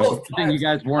Indianapolis. Yeah. Both times. You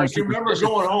guys weren't. I can remember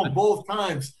going home both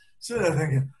times, sitting there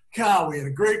thinking, God, we had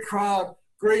a great crowd,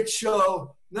 great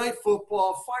show, night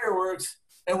football, fireworks,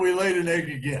 and we laid an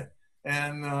egg again.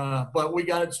 And but we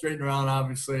got it straightened around,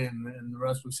 obviously, and the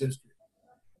rest was history.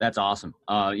 That's awesome.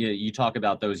 You talk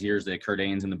about those years that Kurt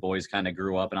Ains and the boys kind of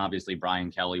grew up, and obviously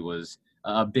Brian Kelly was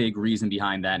a big reason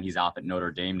behind that, and he's off at Notre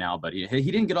Dame now. But he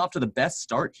didn't get off to the best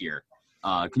start here.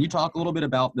 Can you talk a little bit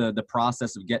about the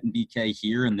process of getting BK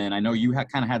here? And then I know you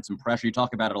kind of had some pressure. You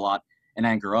talk about it a lot in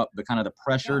Anchor Up, but kind of the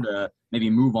pressure to maybe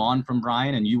move on from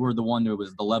Brian, and you were the one who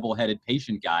was the level-headed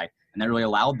patient guy, and that really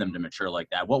allowed them to mature like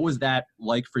that. What was that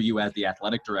like for you as the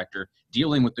athletic director,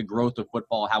 dealing with the growth of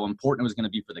football, how important it was going to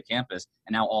be for the campus,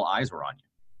 and now all eyes were on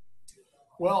you?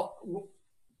 Well,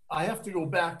 I have to go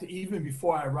back to even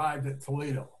before I arrived at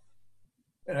Toledo.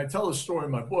 And I tell the story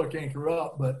in my book, Anchor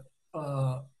Up, but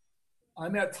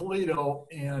I'm at Toledo,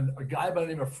 and a guy by the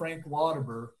name of Frank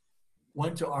Lauterbur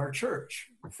went to our church.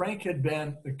 Frank had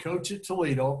been the coach at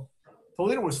Toledo.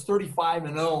 Toledo was 35-0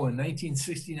 in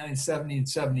 1969, 70, and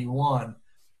 71,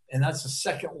 and that's the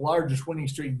second largest winning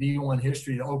streak in D1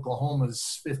 history to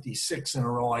Oklahoma's 56 in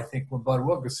a row, I think, when Bud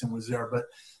Wilkinson was there.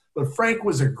 But Frank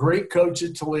was a great coach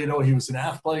at Toledo. He was an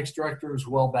athletics director as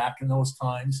well back in those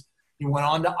times. He went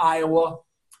on to Iowa.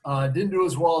 Didn't do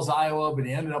as well as Iowa, but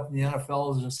he ended up in the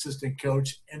NFL as an assistant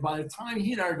coach. And by the time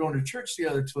he and I are going to church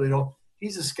together at Toledo,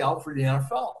 he's a scout for the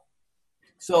NFL.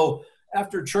 So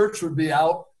after church would be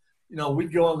out,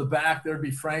 we'd go in the back. There'd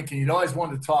be Frank, and he'd always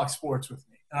wanted to talk sports with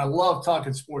me. And I love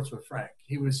talking sports with Frank.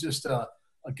 He was just a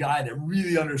guy that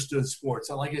really understood sports.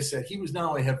 And like I said, he was not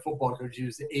only head football coach, he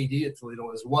was the AD at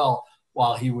Toledo as well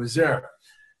while he was there.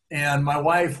 And my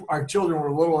wife, our children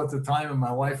were little at the time, and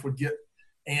my wife would get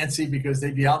antsy because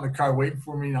they'd be out in the car waiting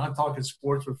for me, and I'm talking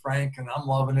sports with Frank, and I'm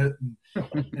loving it,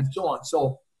 and so on.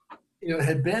 So it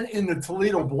had been in the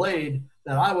Toledo Blade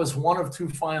that I was one of 2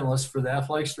 finalists for the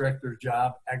athletics director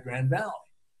job at Grand Valley.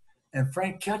 And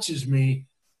Frank catches me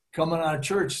coming out of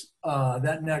church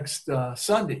that next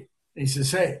Sunday. And he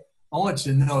says, hey, I want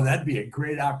you to know that'd be a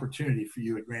great opportunity for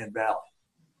you at Grand Valley.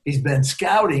 He's been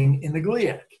scouting in the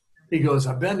GLIAC. He goes,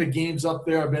 I've been to games up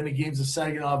there. I've been to games in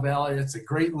Saginaw Valley. It's a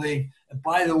great league. And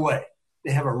by the way,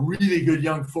 they have a really good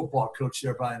young football coach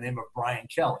there by the name of Brian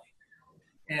Kelly.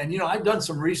 And, I've done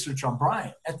some research on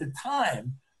Brian. At the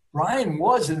time, Brian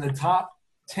was in the top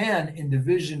 10 in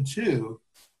Division II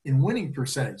in winning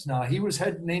percentage. Now, he was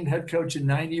named head coach in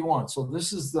 91. So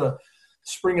this is the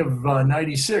spring of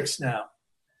 96 now.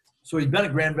 So he'd been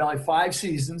at Grand Valley 5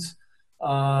 seasons.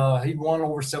 He'd won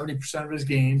over 70% of his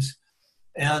games.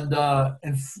 And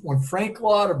when Frank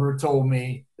Lauterbur told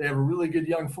me they have a really good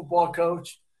young football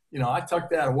coach, I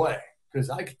tucked that away because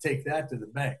I could take that to the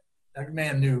bank. That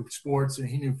man knew sports, and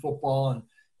he knew football,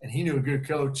 and he knew a good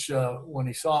coach when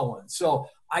he saw one. So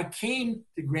I came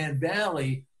to Grand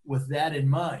Valley with that in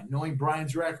mind, knowing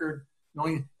Brian's record,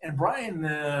 and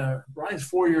Brian's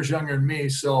 4 years younger than me,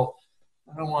 so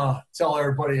I don't want to tell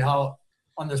everybody how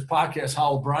on this podcast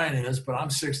how old Brian is, but I'm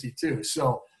 62.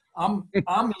 So I'm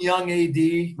a young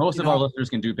AD. Most of our listeners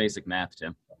can do basic math,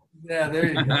 Tim. Yeah, there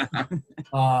you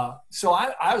go. So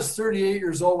I was 38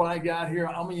 years old when I got here.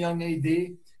 I'm a young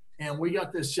AD, and we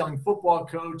got this young football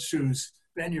coach who's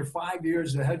been here 5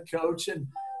 years as a head coach. And,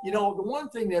 the one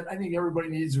thing that I think everybody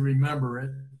needs to remember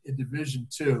in Division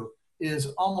II is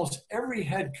almost every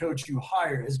head coach you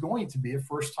hire is going to be a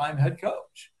first-time head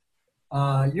coach.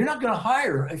 You're not going to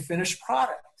hire a finished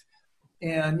product.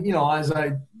 And,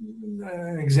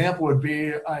 an example would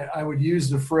be I would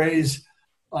use the phrase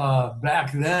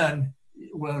back then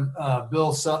when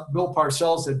Bill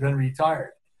Parcells had been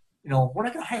retired. We're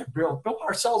not going to hire Bill. Bill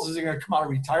Parcells isn't going to come out of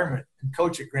retirement and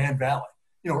coach at Grand Valley.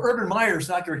 Urban Meyer's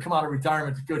not going to come out of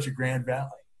retirement to coach at Grand Valley.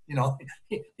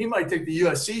 He might take the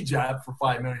USC job for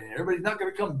 $5 million a year, but he's not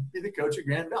going to come be the coach at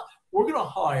Grand Valley. We're going to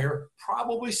hire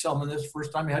probably someone that's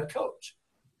first-time head coach.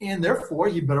 And therefore,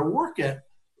 you better work at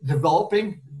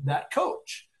developing that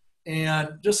coach.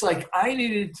 And just like I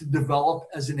needed to develop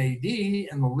as an AD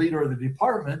and the leader of the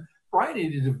department, Brian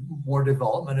needed more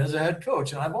development as a head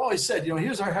coach. And I've always said, he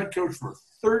was our head coach for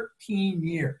 13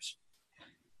 years.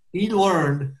 He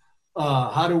learned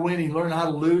how to win. He learned how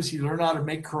to lose. He learned how to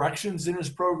make corrections in his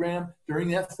program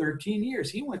during that 13 years.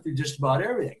 He went through just about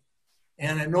everything.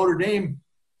 And at Notre Dame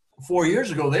 4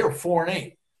 years ago, they were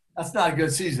 4-8. That's not a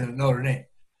good season at Notre Dame.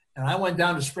 And I went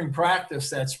down to spring practice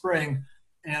that spring,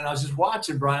 and I was just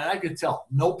watching Brian. I could tell,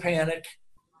 no panic.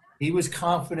 He was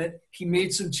confident. He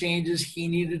made some changes he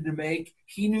needed to make.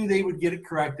 He knew they would get it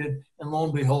corrected. And lo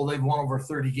and behold, they've won over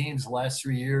 30 games the last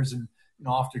 3 years and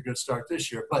off to a good start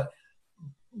this year. But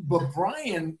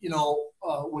Brian,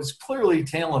 was clearly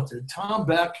talented. Tom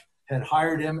Beck had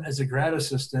hired him as a grad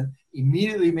assistant,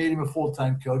 immediately made him a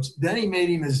full-time coach. Then he made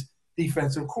him his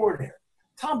defensive coordinator.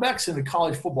 Tom Beck's in the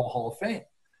College Football Hall of Fame.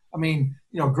 I mean,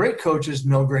 great coaches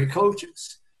know great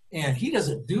coaches. And he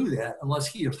doesn't do that unless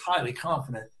he is highly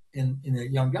confident in a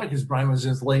young guy, because Brian was in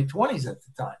his late 20s at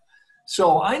the time.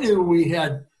 So I knew we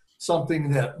had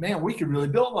something that, man, we could really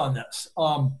build on this.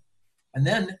 And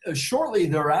then shortly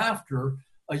thereafter,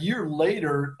 a year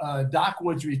later, Doc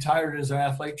Woods retired as our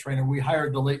athletic trainer. We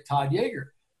hired the late Todd Yeager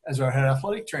as our head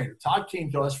athletic trainer. Todd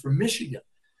came to us from Michigan.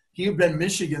 He had been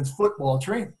Michigan's football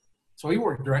trainer. So he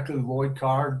worked directly with Lloyd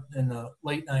Carr in the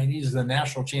late 90s, the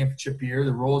national championship year,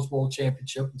 the Rose Bowl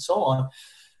championship, and so on.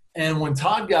 And when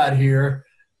Todd got here,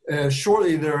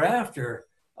 shortly thereafter,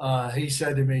 he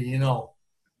said to me,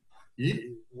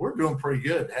 we're doing pretty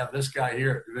good to have this guy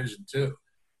here at Division II.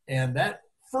 And that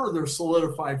further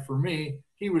solidified for me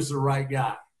he was the right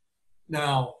guy.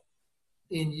 Now,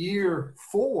 in year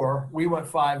 4, we went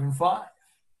 5-5.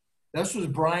 This was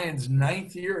Brian's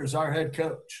 9th year as our head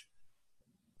coach.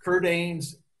 Kurt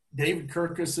Ains, David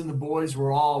Kirkus, and the boys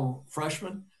were all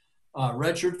freshmen,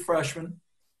 redshirt freshmen.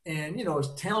 And,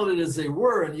 as talented as they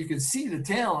were, and you could see the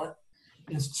talent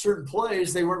in certain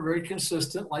plays, they weren't very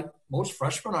consistent, like most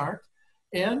freshmen aren't.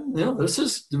 And, this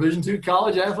is Division II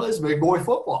college athletics, big boy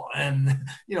football. And,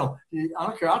 I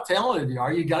don't care how talented you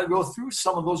are, you got to go through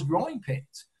some of those growing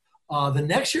pains. The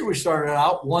next year we started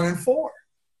out 1-4.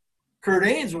 Kurt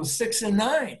Ains was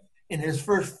 6-9 in his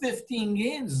first 15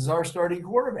 games as our starting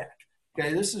quarterback.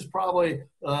 Okay, this is probably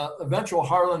eventual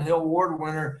Harlan Hill Award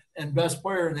winner and best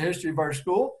player in the history of our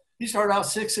school. He started out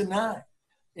 6-9.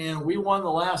 And we won the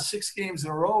last 6 games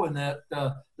in a row in that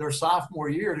their sophomore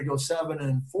year to go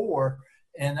 7-4.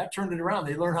 And that turned it around.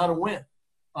 They learned how to win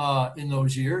in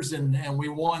those years. And we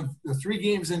won the 3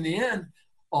 games in the end.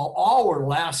 All were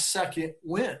last-second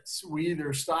wins. We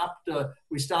either stopped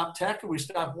Tech and we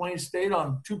stopped Wayne State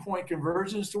on 2-point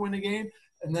conversions to win the game.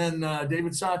 And then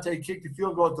David Sante kicked the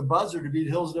field goal at the buzzer to beat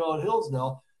Hillsdale at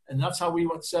Hillsdale. And that's how we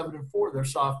went 7-4 their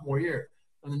sophomore year.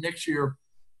 And the next year,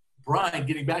 Brian,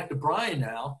 getting back to Brian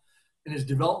now and his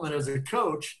development as a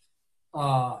coach,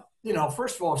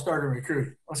 first of all, started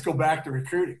recruiting. Let's go back to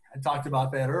recruiting. I talked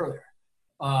about that earlier.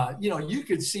 You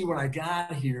could see when I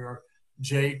got here,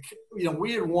 Jake,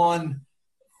 we had won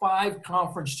 5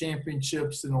 conference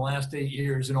championships in the last 8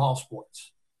 years in all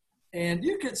sports. And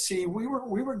you could see we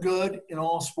were good in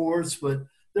all sports, but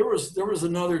there was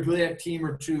another GLIAC team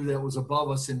or two that was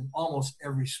above us in almost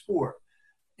every sport.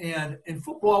 And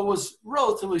football was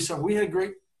relatively similar. We had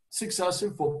great success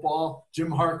in football.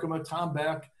 Jim Harkema, Tom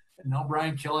Beck, and now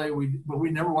Brian Kelly. But we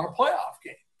never won a playoff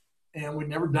game, and we'd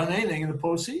never done anything in the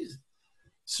postseason.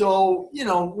 So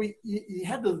you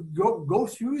had to go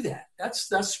through that. That's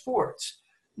sports.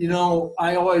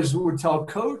 I always would tell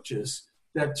coaches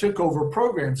that took over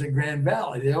programs in Grand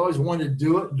Valley. They always wanted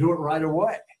to do it right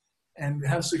away, and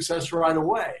have success right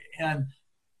away. And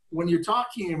when you're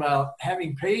talking about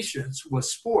having patience with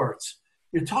sports,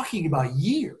 you're talking about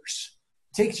years.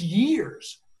 It takes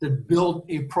years to build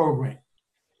a program.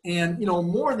 And,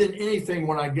 more than anything,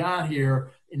 when I got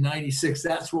here in 96,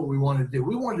 that's what we wanted to do.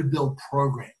 We wanted to build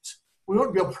programs. We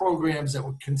wanted to build programs that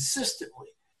would consistently,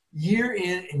 year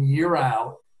in and year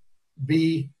out,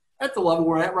 be at the level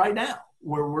we're at right now,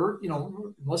 where we're,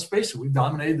 let's face it, we've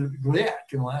dominated the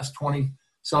GLIAC in the last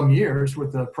 20-some years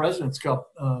with the President's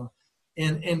Cup.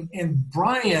 And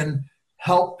Brian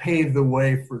helped pave the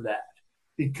way for that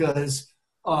because,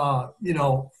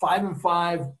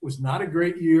 5-5 was not a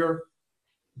great year,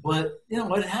 but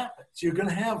what happens? You're going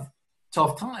to have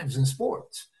tough times in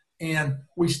sports. And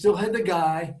we still had the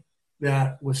guy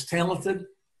that was talented,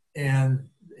 and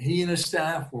he and his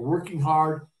staff were working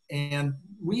hard, and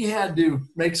we had to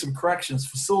make some corrections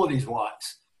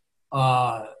facilities-wise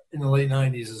in the late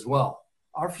 90s as well.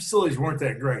 Our facilities weren't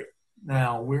that great.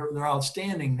 Now, they're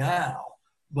outstanding now,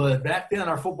 but back then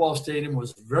our football stadium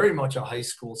was very much a high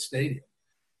school stadium.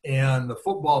 And the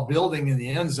football building in the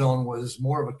end zone was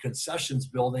more of a concessions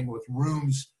building with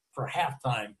rooms for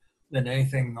halftime than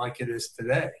anything like it is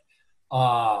today.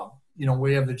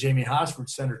 We have the Jamie Hosford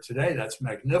Center today. That's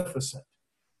magnificent.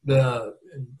 In the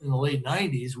late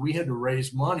 90s, we had to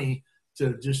raise money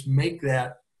to just make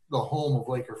that the home of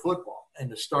Laker football, and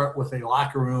to start with a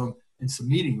locker room and some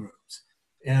meeting rooms.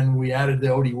 And we added the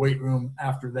Odie weight room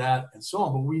after that and so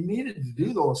on. But we needed to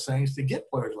do those things to get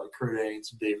players like Kurt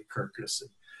Ains and David Kirkus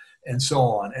and so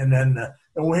on. And then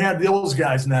and we had those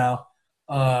guys now.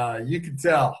 You could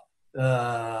tell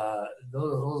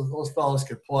those fellas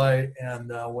could play.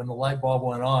 And when the light bulb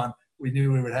went on, we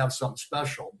knew we would have something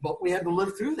special. But we had to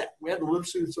live through that. We had to live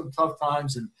through some tough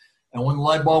times. And when the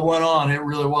light bulb went on, it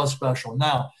really was special.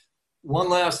 Now, one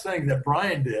last thing that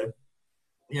Brian did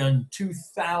in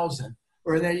 2000,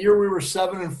 or in that year we were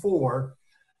 7-4,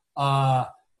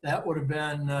 that would have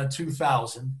been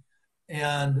 2000.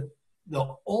 And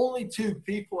the only two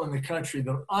people in the country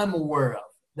that I'm aware of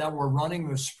that were running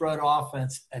the spread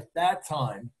offense at that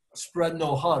time, spread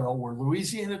no huddle, were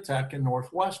Louisiana Tech and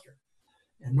Northwestern.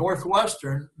 And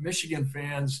Northwestern, Michigan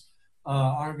fans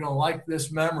aren't going to like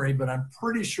this memory, but I'm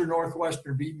pretty sure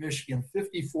Northwestern beat Michigan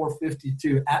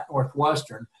 54-52 at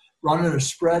Northwestern, running a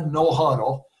spread no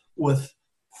huddle with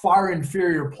far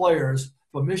inferior players,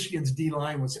 but Michigan's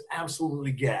D-line was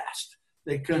absolutely gassed.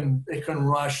 They couldn't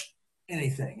rush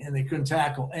anything, and they couldn't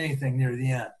tackle anything near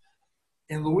the end.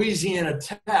 In Louisiana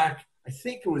Tech, I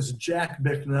think it was Jack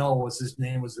Bicknell was his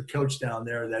name, was the coach down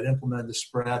there that implemented the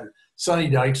spread. Sonny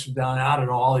Dykes was down, out of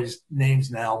all these names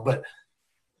now. But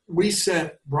we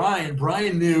sent Brian.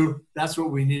 Brian knew that's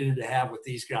what we needed to have with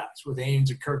these guys, with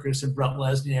Ains and Kirkus and Brett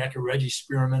Lesniak and Reggie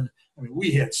Spearman. I mean,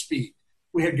 we had speed.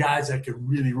 We had guys that could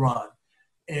really run.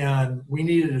 And we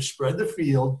needed to spread the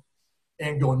field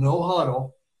and go no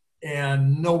huddle.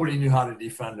 And nobody knew how to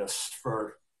defend us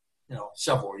for,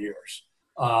 several years.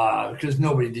 Because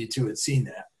nobody in D2 had seen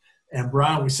that. And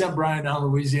we sent Brian down to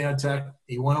Louisiana Tech.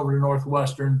 He went over to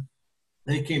Northwestern.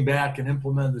 They came back and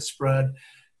implemented the spread,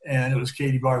 and it was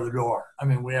Katie bar the door. I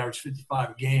mean, we averaged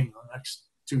 55 a game in the next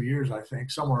 2 years, I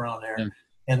think, somewhere around there,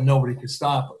 and nobody could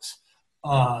stop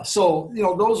us. So,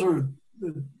 those are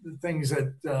the things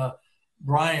that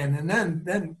Brian – and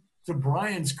then to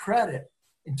Brian's credit,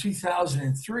 in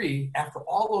 2003, after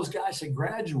all those guys had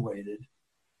graduated,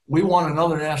 we won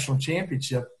another national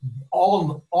championship,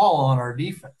 all on our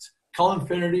defense. Cullen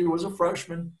Finnerty was a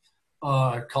freshman.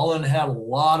 Cullen had a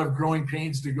lot of growing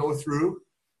pains to go through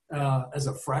as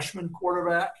a freshman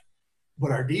quarterback.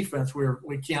 But our defense, we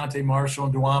Keontae Marshall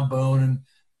and DeJuan Boone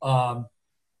and,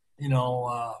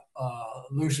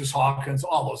 Lucius Hawkins,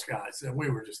 all those guys. And we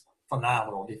were just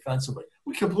phenomenal defensively.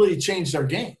 We completely changed our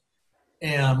game.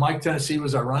 And Mike Tennessee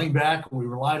was our running back. We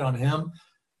relied on him.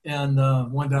 And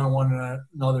went down and won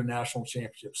another national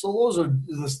championship. So those are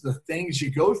the things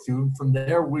you go through. From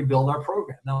there, we build our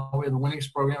program. Now, we have the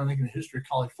winningest program, I think, in the history of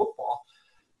college football.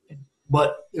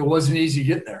 But it wasn't easy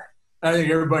getting there. I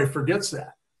think everybody forgets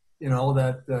that,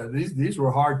 that these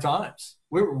were hard times.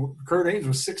 Kurt Ains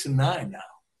was 6-9 now.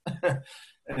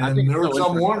 And there was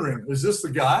some wondering, is this the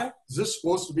guy? Is this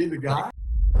supposed to be the guy?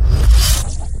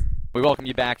 We welcome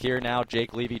you back here now.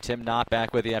 Jake Levy, Tim Knott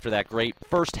back with you after that great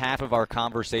first half of our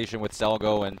conversation with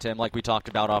Selgo. And Tim, like we talked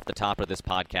about off the top of this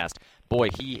podcast, boy,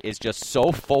 he is just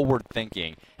so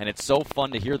forward-thinking, and it's so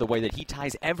fun to hear the way that he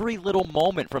ties every little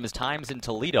moment from his times in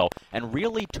Toledo and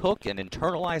really took and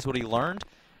internalized what he learned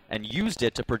and used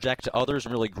it to project to others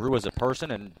and really grew as a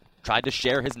person and tried to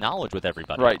share his knowledge with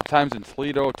everybody. Right, times in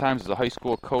Toledo, times as a high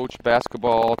school coach,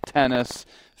 basketball, tennis,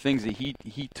 things that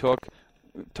he took.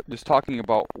 Just talking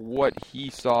about what he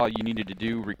saw you needed to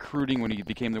do, recruiting. When he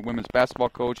became the women's basketball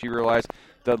coach, he realized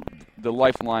that the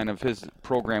lifeline of his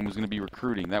program was going to be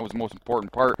recruiting. That was the most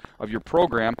important part of your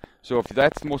program. So if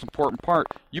that's the most important part,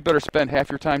 you better spend half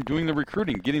your time doing the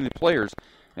recruiting, getting the players.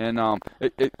 And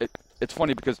it's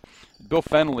funny because Bill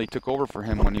Fennelly took over for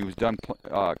him when he was done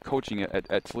coaching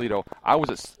at Toledo. I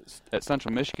was at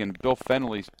Central Michigan. Bill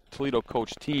Fennelly's Toledo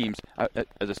coached teams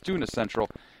as a student at Central.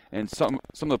 And some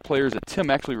of the players that Tim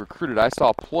actually recruited, I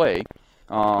saw play.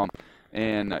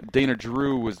 And Dana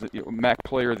Drew was the MAC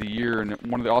Player of the Year and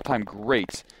one of the all-time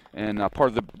greats. And part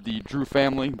of the Drew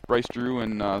family, Bryce Drew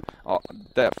and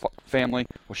that family,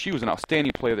 well, she was an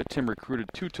outstanding player that Tim recruited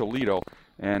to Toledo.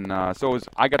 And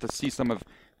I got to see some of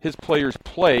his players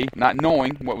play, not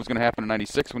knowing what was going to happen in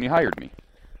 '96 when he hired me.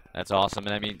 That's awesome.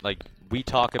 And I mean, like, we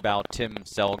talk about Tim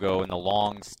Selgo and the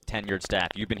long tenured staff.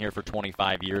 You've been here for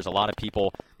 25 years. A lot of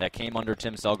people that came under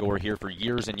Tim Selgo were here for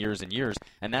years and years and years,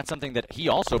 and that's something that he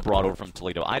also brought over from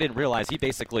Toledo. I didn't realize he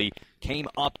basically came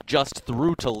up just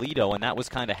through Toledo, and that was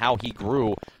kind of how he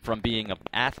grew from being an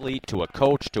athlete to a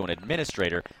coach to an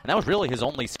administrator, and that was really his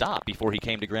only stop before he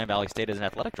came to Grand Valley State as an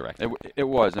athletic director. It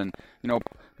was, and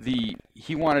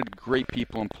he wanted great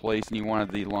people in place, and he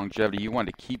wanted the longevity. He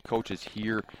wanted to keep coaches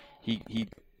here. He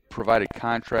provided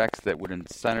contracts that would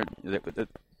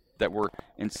that were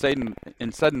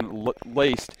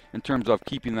laced in terms of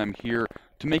keeping them here,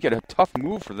 to make it a tough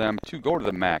move for them to go to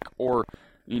the MAC or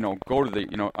go to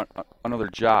the another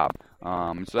job.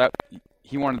 So that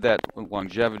he wanted that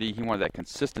longevity. He wanted that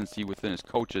consistency within his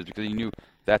coaches, because he knew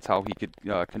that's how he could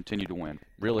continue to win.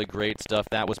 Really great stuff.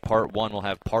 That was part one. We'll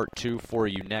have part two for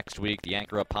you next week. The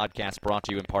Anchor Up podcast brought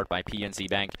to you in part by PNC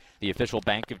Bank, the official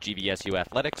bank of GVSU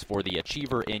Athletics, for the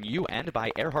Achiever in You, and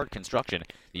by Earhart Construction,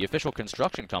 the official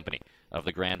construction company of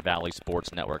the Grand Valley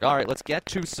Sports Network. All right, let's get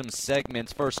to some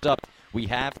segments. First up, we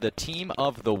have the Team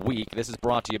of the Week. This is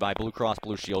brought to you by Blue Cross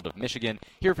Blue Shield of Michigan.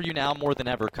 Here for you now more than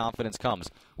ever, confidence comes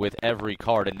with every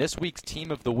card. And this week's Team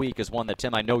of the Week is one that,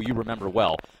 Tim, I know you remember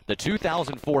well. The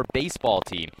 2004 baseball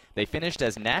team. They finished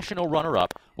as national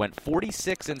runner-up, went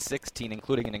 46-16,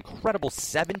 including an incredible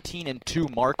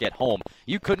 17-2 mark at home.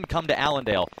 You couldn't come to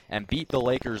Allendale and beat the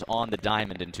Lakers on the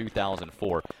diamond in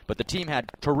 2004. But the team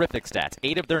had terrific stats.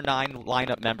 8 of their 9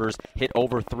 lineup members hit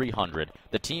over 300.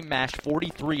 The team mashed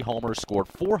 43 homers, scored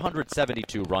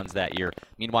 472 runs that year.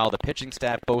 Meanwhile, the pitching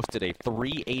staff boasted a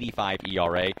 3.85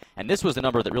 ERA. And this was the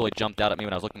number that really jumped out at me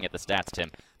when I was looking at the stats,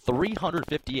 Tim.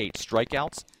 358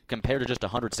 strikeouts compared to just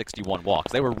 161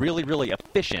 walks. They were really, really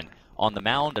efficient on the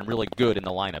mound and really good in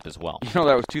the lineup as well. That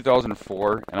was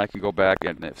 2004, and I can go back,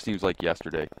 and it seems like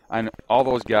yesterday. All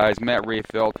those guys, Matt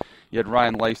Rayfield, you had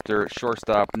Ryan Leister,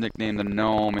 shortstop, nicknamed the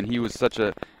Gnome, and he was such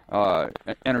a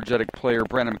energetic player.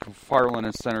 Brandon McFarland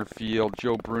in center field,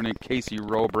 Joe Brunick, Casey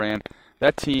Robrand.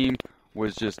 That team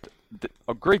was just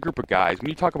a great group of guys. When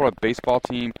you talk about a baseball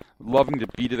team, loving to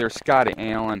be there, Scotty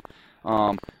Allen,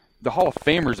 the Hall of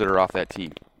Famers that are off that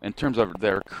team, in terms of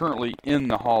they're currently in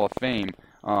the Hall of Fame,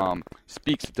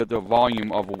 speaks to the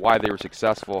volume of why they were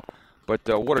successful. But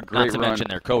what a great run. Not to mention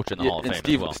their coach in the Hall of Fame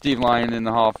as well. Steve Lyon in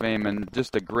the Hall of Fame, and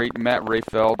just a great Matt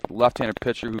Rayfield, left-handed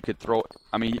pitcher who could throw.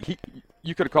 I mean,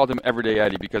 you could have called him Everyday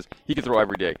Eddie, because he could throw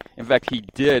every day. In fact, he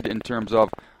did in terms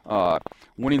of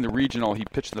winning the regional. He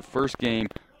pitched the first game.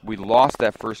 We lost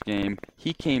that first game.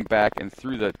 He came back and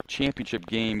threw the championship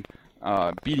game,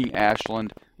 beating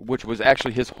Ashland, which was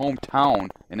actually his hometown,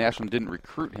 and Ashland didn't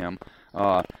recruit him.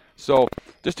 So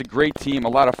just a great team, a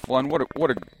lot of fun. What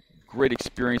a great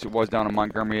experience it was down in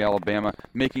Montgomery, Alabama,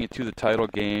 making it to the title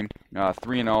game,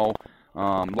 3-0.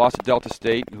 Lost to Delta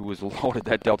State, who was loaded,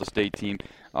 that Delta State team.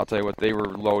 I'll tell you what, they were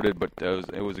loaded, but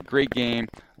it was a great game,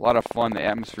 a lot of fun. The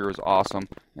atmosphere was awesome,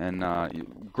 and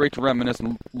great to reminisce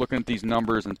and looking at these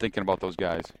numbers and thinking about those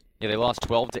guys. Yeah, they lost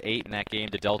 12-8 in that game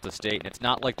to Delta State, and it's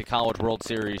not like the College World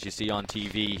Series you see on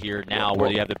TV here now,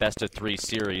 where you have the best-of-3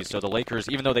 series. So the Lakers,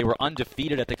 even though they were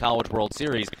undefeated at the College World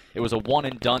Series, it was a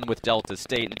one-and-done with Delta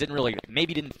State, and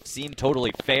didn't seem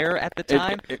totally fair at the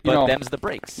time, but them's the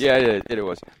breaks. Yeah, it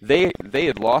was. They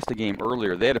had lost a game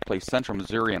earlier. They had to play Central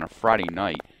Missouri on a Friday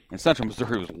night, and Central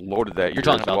Missouri was loaded that year. You're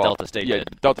talking about Delta State. Yeah,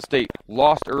 Delta State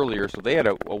lost earlier, so they had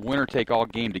a winner-take-all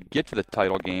game to get to the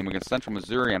title game against Central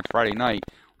Missouri on Friday night.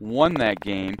 Won that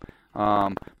game,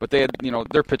 but they had,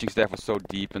 their pitching staff was so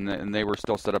deep, and they were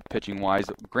still set up pitching-wise.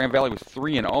 Grand Valley was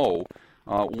 3-0,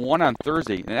 won on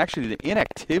Thursday, and actually the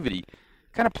inactivity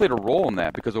kind of played a role in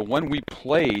that, because of when we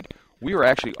played, we were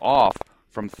actually off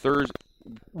from Thursday.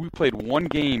 We played one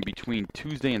game between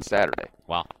Tuesday and Saturday.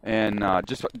 Wow. And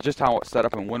just how it set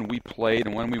up, and when we played,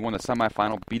 and when we won the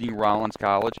semifinal, beating Rollins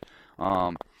College.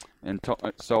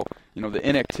 So, the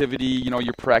inactivity,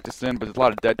 you're practicing, but there's a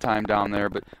lot of dead time down there.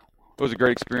 But it was a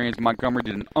great experience. Montgomery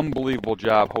did an unbelievable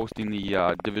job hosting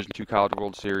the Division II College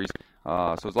World Series.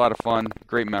 So it was a lot of fun,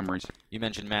 great memories. You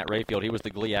mentioned Matt Rayfield. He was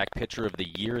the GLIAC Pitcher of the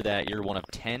Year that year, one of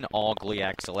 10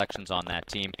 all-GLIAC selections on that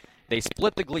team. They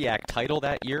split the GLIAC title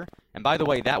that year, and by the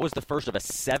way, that was the first of a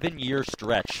 7-year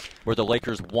stretch where the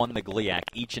Lakers won the GLIAC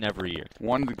each and every year.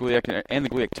 Won the GLIAC and the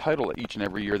GLIAC title each and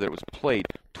every year that it was played.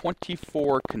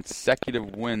 24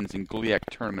 consecutive wins in GLIAC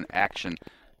tournament action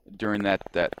during that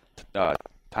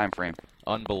time frame.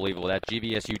 Unbelievable. That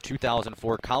GVSU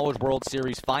 2004 College World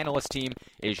Series finalist team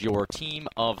is your Team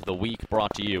of the Week,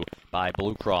 brought to you by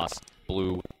Blue Cross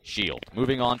Blue Shield.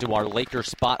 Moving on to our Laker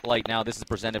Spotlight now. This is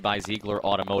presented by Ziegler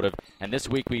Automotive. And this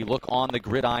week we look on the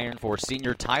gridiron for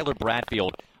senior Tyler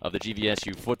Bradfield of the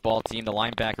GVSU football team. The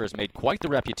linebacker has made quite the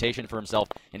reputation for himself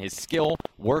in his skill,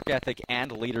 work ethic,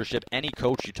 and leadership. Any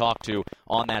coach you talk to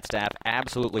on that staff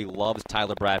absolutely loves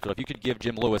Tyler Bradfield. If you could give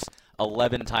Jim Lewis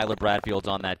 11 Tyler Bradfields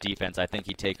on that defense, I think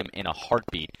he'd take them in a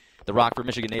heartbeat. The Rockford,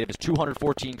 Michigan native has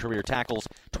 214 career tackles,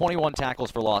 21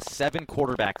 tackles for loss, 7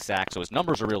 quarterback sacks, so his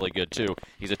numbers are really good too.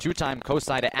 He's a 2-time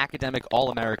COSIDA Academic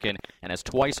All-American and has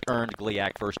twice earned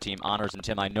GLIAC first-team honors. And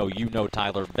Tim, I know you know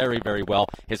Tyler very, very well,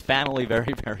 his family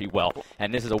very, very well,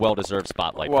 and this is a well-deserved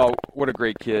spotlight. Well, what a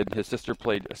great kid. His sister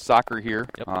played soccer here,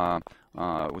 was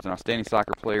an outstanding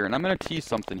soccer player, and I'm going to tease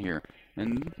something here.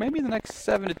 And maybe in the next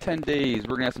 7 to 10 days,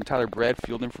 we're going to have some Tyler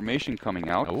Bradfield information coming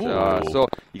out. So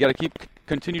you got to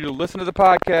continue to listen to the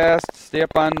podcast, stay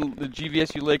up on the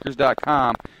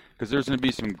GVSULakers.com, because there's going to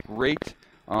be some great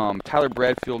Tyler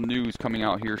Bradfield news coming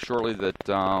out here shortly that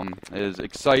is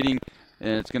exciting,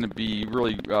 and it's going to be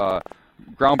really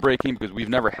groundbreaking because we've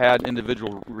never had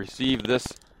individual receive this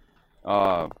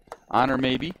honor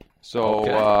maybe. So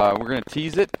we're going to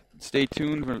tease it. Stay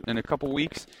tuned in a couple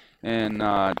weeks. And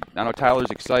I know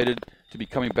Tyler's excited to be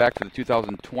coming back for the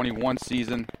 2021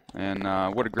 season. And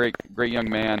what a great young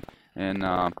man. And,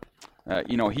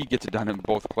 he gets it done in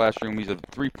both classrooms. He's a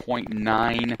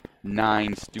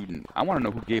 3.99 student. I want to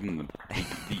know who gave him the A-.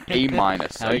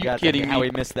 Are you kidding me? How he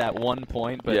missed that 1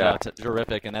 point, but yeah.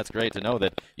 Terrific. And that's great to know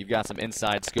that you've got some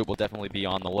inside scoop. We'll definitely be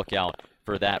on the lookout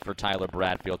for that for Tyler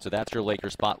Bradfield. So that's your Laker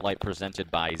Spotlight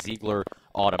presented by Ziegler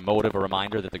Automotive. A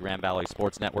reminder that the Grand Valley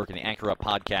Sports Network and the Anchor Up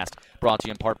podcast brought to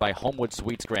you in part by Homewood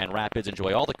Suites Grand Rapids.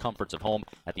 Enjoy all the comforts of home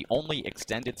at the only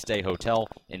extended stay hotel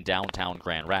in downtown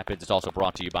Grand Rapids. It's also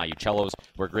brought to you by Uccello's,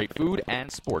 where great food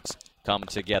and sports come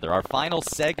together. Our final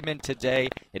segment today,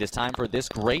 it is time for this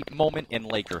great moment in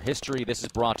Laker history. This is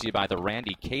brought to you by the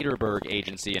Randy Caterberg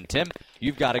Agency. And Tim,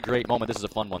 you've got a great moment. This is a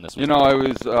fun one this week. I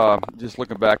was just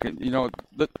looking back.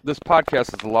 This podcast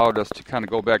has allowed us to kind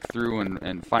of go back through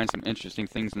and find some interesting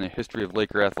things in the history of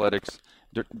Laker athletics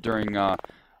during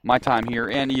my time here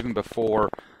and even before.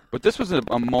 But this was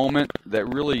a moment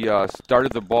that really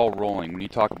started the ball rolling when you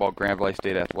talk about Grand Valley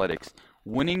State athletics.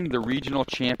 Winning the regional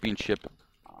championship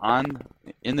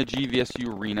in the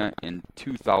GVSU arena in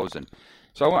 2000.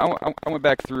 So I went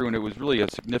back through, and it was really a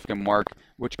significant mark,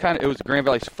 it was Grand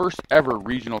Valley's first ever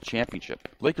regional championship.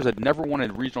 Lakers had never won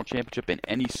a regional championship in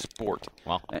any sport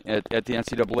at the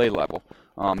NCAA level.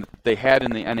 They had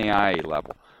in the NAIA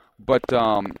level. But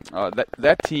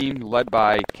that team, led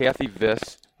by Kathy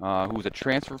Viss, who was a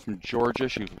transfer from Georgia,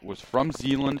 she was from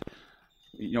Zeeland.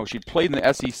 She'd played in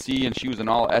the SEC, and she was an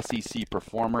all-SEC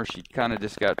performer. She kind of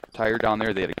just got tired down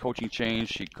there. They had a coaching change.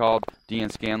 She called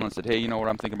Deanne Scanlon and said, hey, you know what,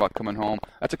 I'm thinking about coming home.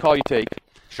 That's a call you take.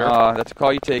 Sure. That's a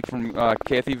call you take from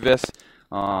Kathy Viss.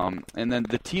 And then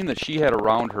the team that she had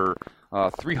around her,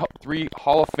 three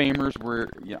Hall of Famers were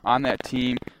on that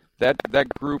team. That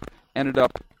group ended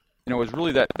up, it was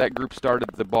really that group started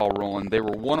the ball rolling. They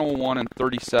were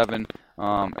 101-37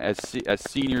 as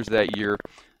seniors that year.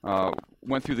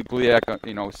 Went through the GLIAC,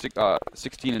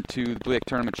 16-2, the GLIAC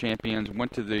tournament champions,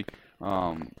 went to the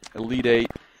Elite Eight.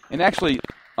 And actually,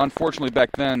 unfortunately, back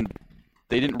then,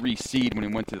 they didn't reseed when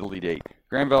they went to the Elite Eight.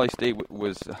 Grand Valley State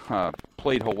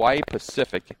played Hawaii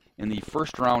Pacific in the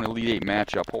first round Elite Eight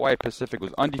matchup. Hawaii Pacific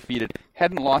was undefeated,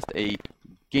 hadn't lost a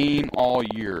game all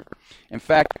year. In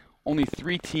fact, only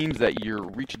 3 teams that year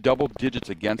reached double digits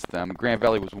against them. Grand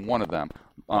Valley was one of them.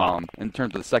 In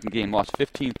terms of the second game, lost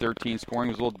 15-13. Scoring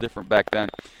was a little different back then.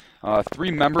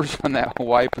 3 members on that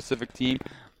Hawaii Pacific team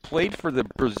played for the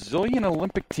Brazilian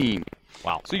Olympic team.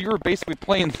 Wow. So you were basically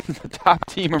playing the top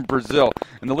team in Brazil.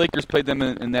 And the Lakers played them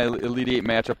in that Elite Eight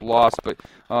matchup, lost. But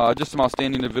just some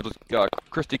outstanding individuals.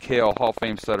 Christy Kale, Hall of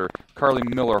Fame setter. Carly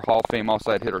Miller, Hall of Fame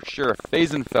outside hitter. Sheriff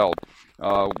Fazenfeld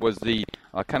was the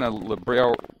kind of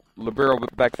libero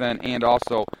back then, and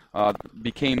also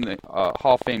became the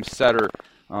Hall of Fame setter.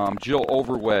 Jill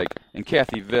Overweg and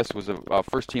Kathy Viss was a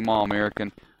first-team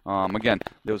All-American. Again,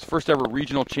 it was first ever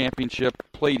regional championship,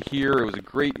 played here. It was a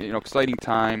great, exciting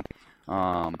time.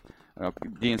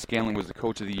 Dean Scanlon was the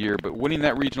coach of the year, but winning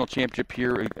that regional championship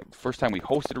here, first time we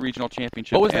hosted a regional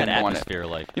championship. What was that atmosphere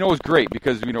like? It was great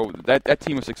because, that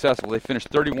team was successful. They finished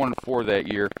 31-4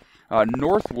 that year.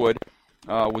 Northwood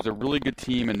was a really good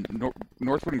team, and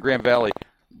Northwood and Grand Valley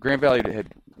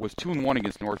was 2-1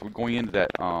 against Northwood going into that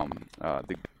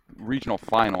the regional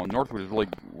final. Northwood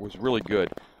was really good.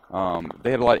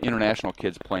 They had a lot of international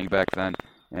kids playing back then,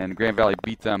 and Grand Valley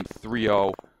beat them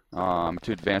 3-0.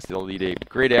 to advance to the Elite Eight.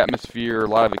 Great atmosphere, a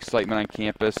lot of excitement on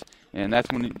campus, and that's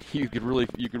when you could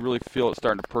really feel it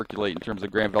starting to percolate in terms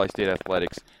of Grand Valley State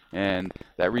athletics. And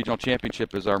that regional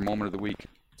championship is our moment of the week.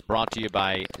 It's brought to you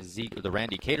by the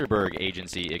Randy Caterberg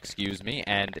Agency,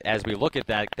 and as we look at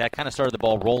that kind of started the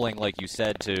ball rolling, like you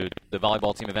said, to the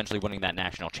volleyball team eventually winning that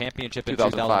national championship in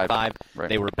 2005. Right.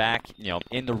 They were back,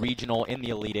 in the regional, in the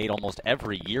Elite Eight almost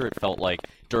every year, it felt like,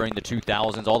 during the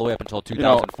 2000s, all the way up until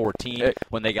 2014,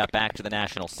 when they got back to the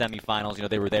national semifinals.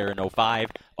 They were there in 05,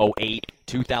 08,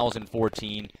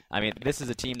 2014. I mean, this is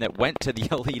a team that went to the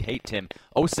Elite Eight, Tim,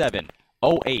 07,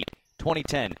 08,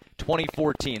 2010,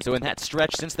 2014. So in that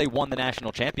stretch, since they won the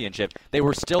national championship, they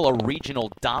were still a regional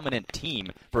dominant team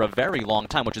for a very long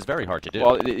time, which is very hard to do.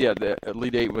 Well, yeah, the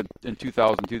Elite Eight in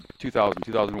 2000,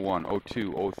 2001,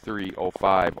 02, 03,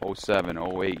 05, 07,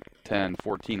 08, 10,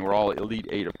 14 were all Elite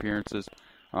Eight appearances.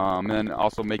 And then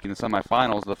also making the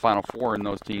semifinals, the Final Four in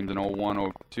those teams in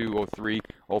 01, 02, 03,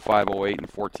 05, 08, and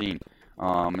 14.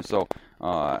 So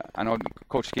I know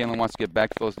Coach Scanlon wants to get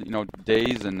back to those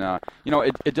days, and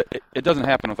it doesn't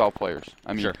happen without players.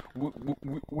 I mean, sure.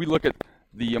 we look at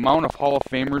the amount of Hall of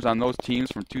Famers on those teams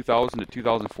from 2000 to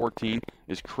 2014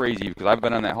 is crazy, because I've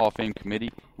been on that Hall of Fame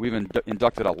committee. We've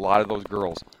inducted a lot of those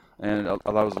girls and a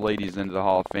lot of those ladies into the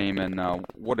Hall of Fame, and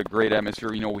what a great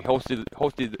atmosphere. We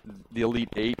hosted the Elite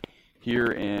Eight here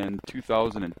in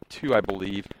 2002, I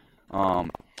believe.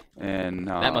 And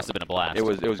that must have been a blast. It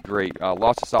was great.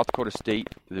 Lost to South Dakota State,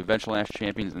 the eventual national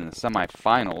champions, in the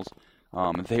semifinals.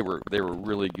 They were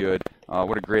really good.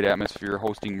 What a great atmosphere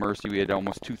hosting Mercy. We had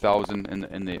almost 2,000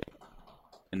 in the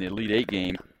Elite Eight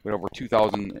game. We had over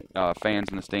 2,000 fans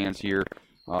in the stands here.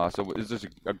 So it was just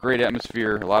a great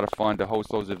atmosphere. A lot of fun to host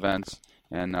those events.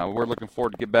 And we're looking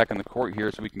forward to get back on the court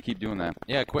here so we can keep doing that.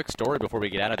 Yeah, quick story before we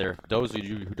get out of there. Those of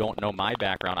you who don't know my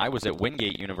background, I was at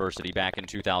Wingate University back in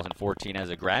 2014 as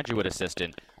a graduate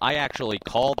assistant. I actually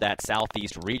called that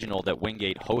Southeast Regional that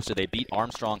Wingate hosted. They beat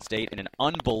Armstrong State in an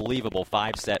unbelievable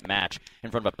 5-set match in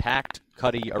front of a packed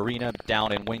Cuddy Arena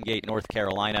down in Wingate, North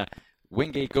Carolina.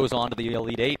 Wingate goes on to the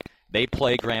Elite Eight. They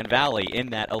play Grand Valley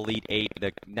in that Elite Eight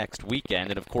the next weekend.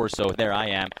 And, of course, so there I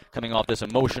am, coming off this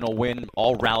emotional win,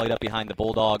 all rallied up behind the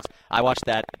Bulldogs. I watched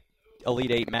that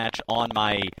Elite Eight match on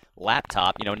my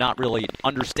laptop, not really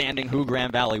understanding who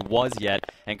Grand Valley was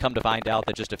yet, and come to find out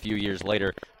that just a few years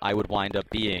later, I would wind up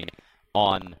being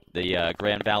on the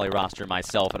Grand Valley roster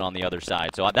myself and on the other side.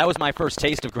 So that was my first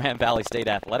taste of Grand Valley State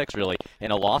athletics, really,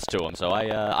 in a loss to them. So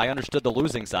I understood the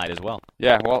losing side as well.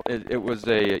 Yeah, well, it was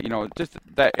just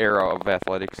that era of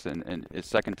athletics and is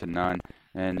second to none.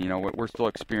 And we're still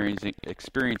experiencing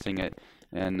it.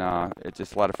 And it's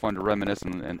just a lot of fun to reminisce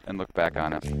and look back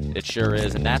on it. It sure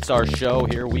is. And that's our show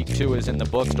here. Week 2 is in the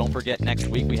books. Don't forget, next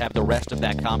week we have the rest of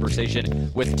that conversation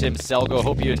with Tim Selgo.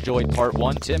 Hope you enjoyed part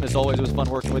 1. Tim, as always, it was fun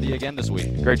working with you again this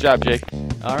week. Great job, Jake.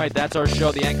 All right, that's our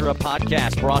show, the Anchor Up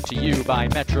Podcast, brought to you by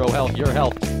Metro Health. Your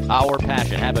health, our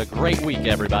passion. Have a great week,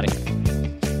 everybody.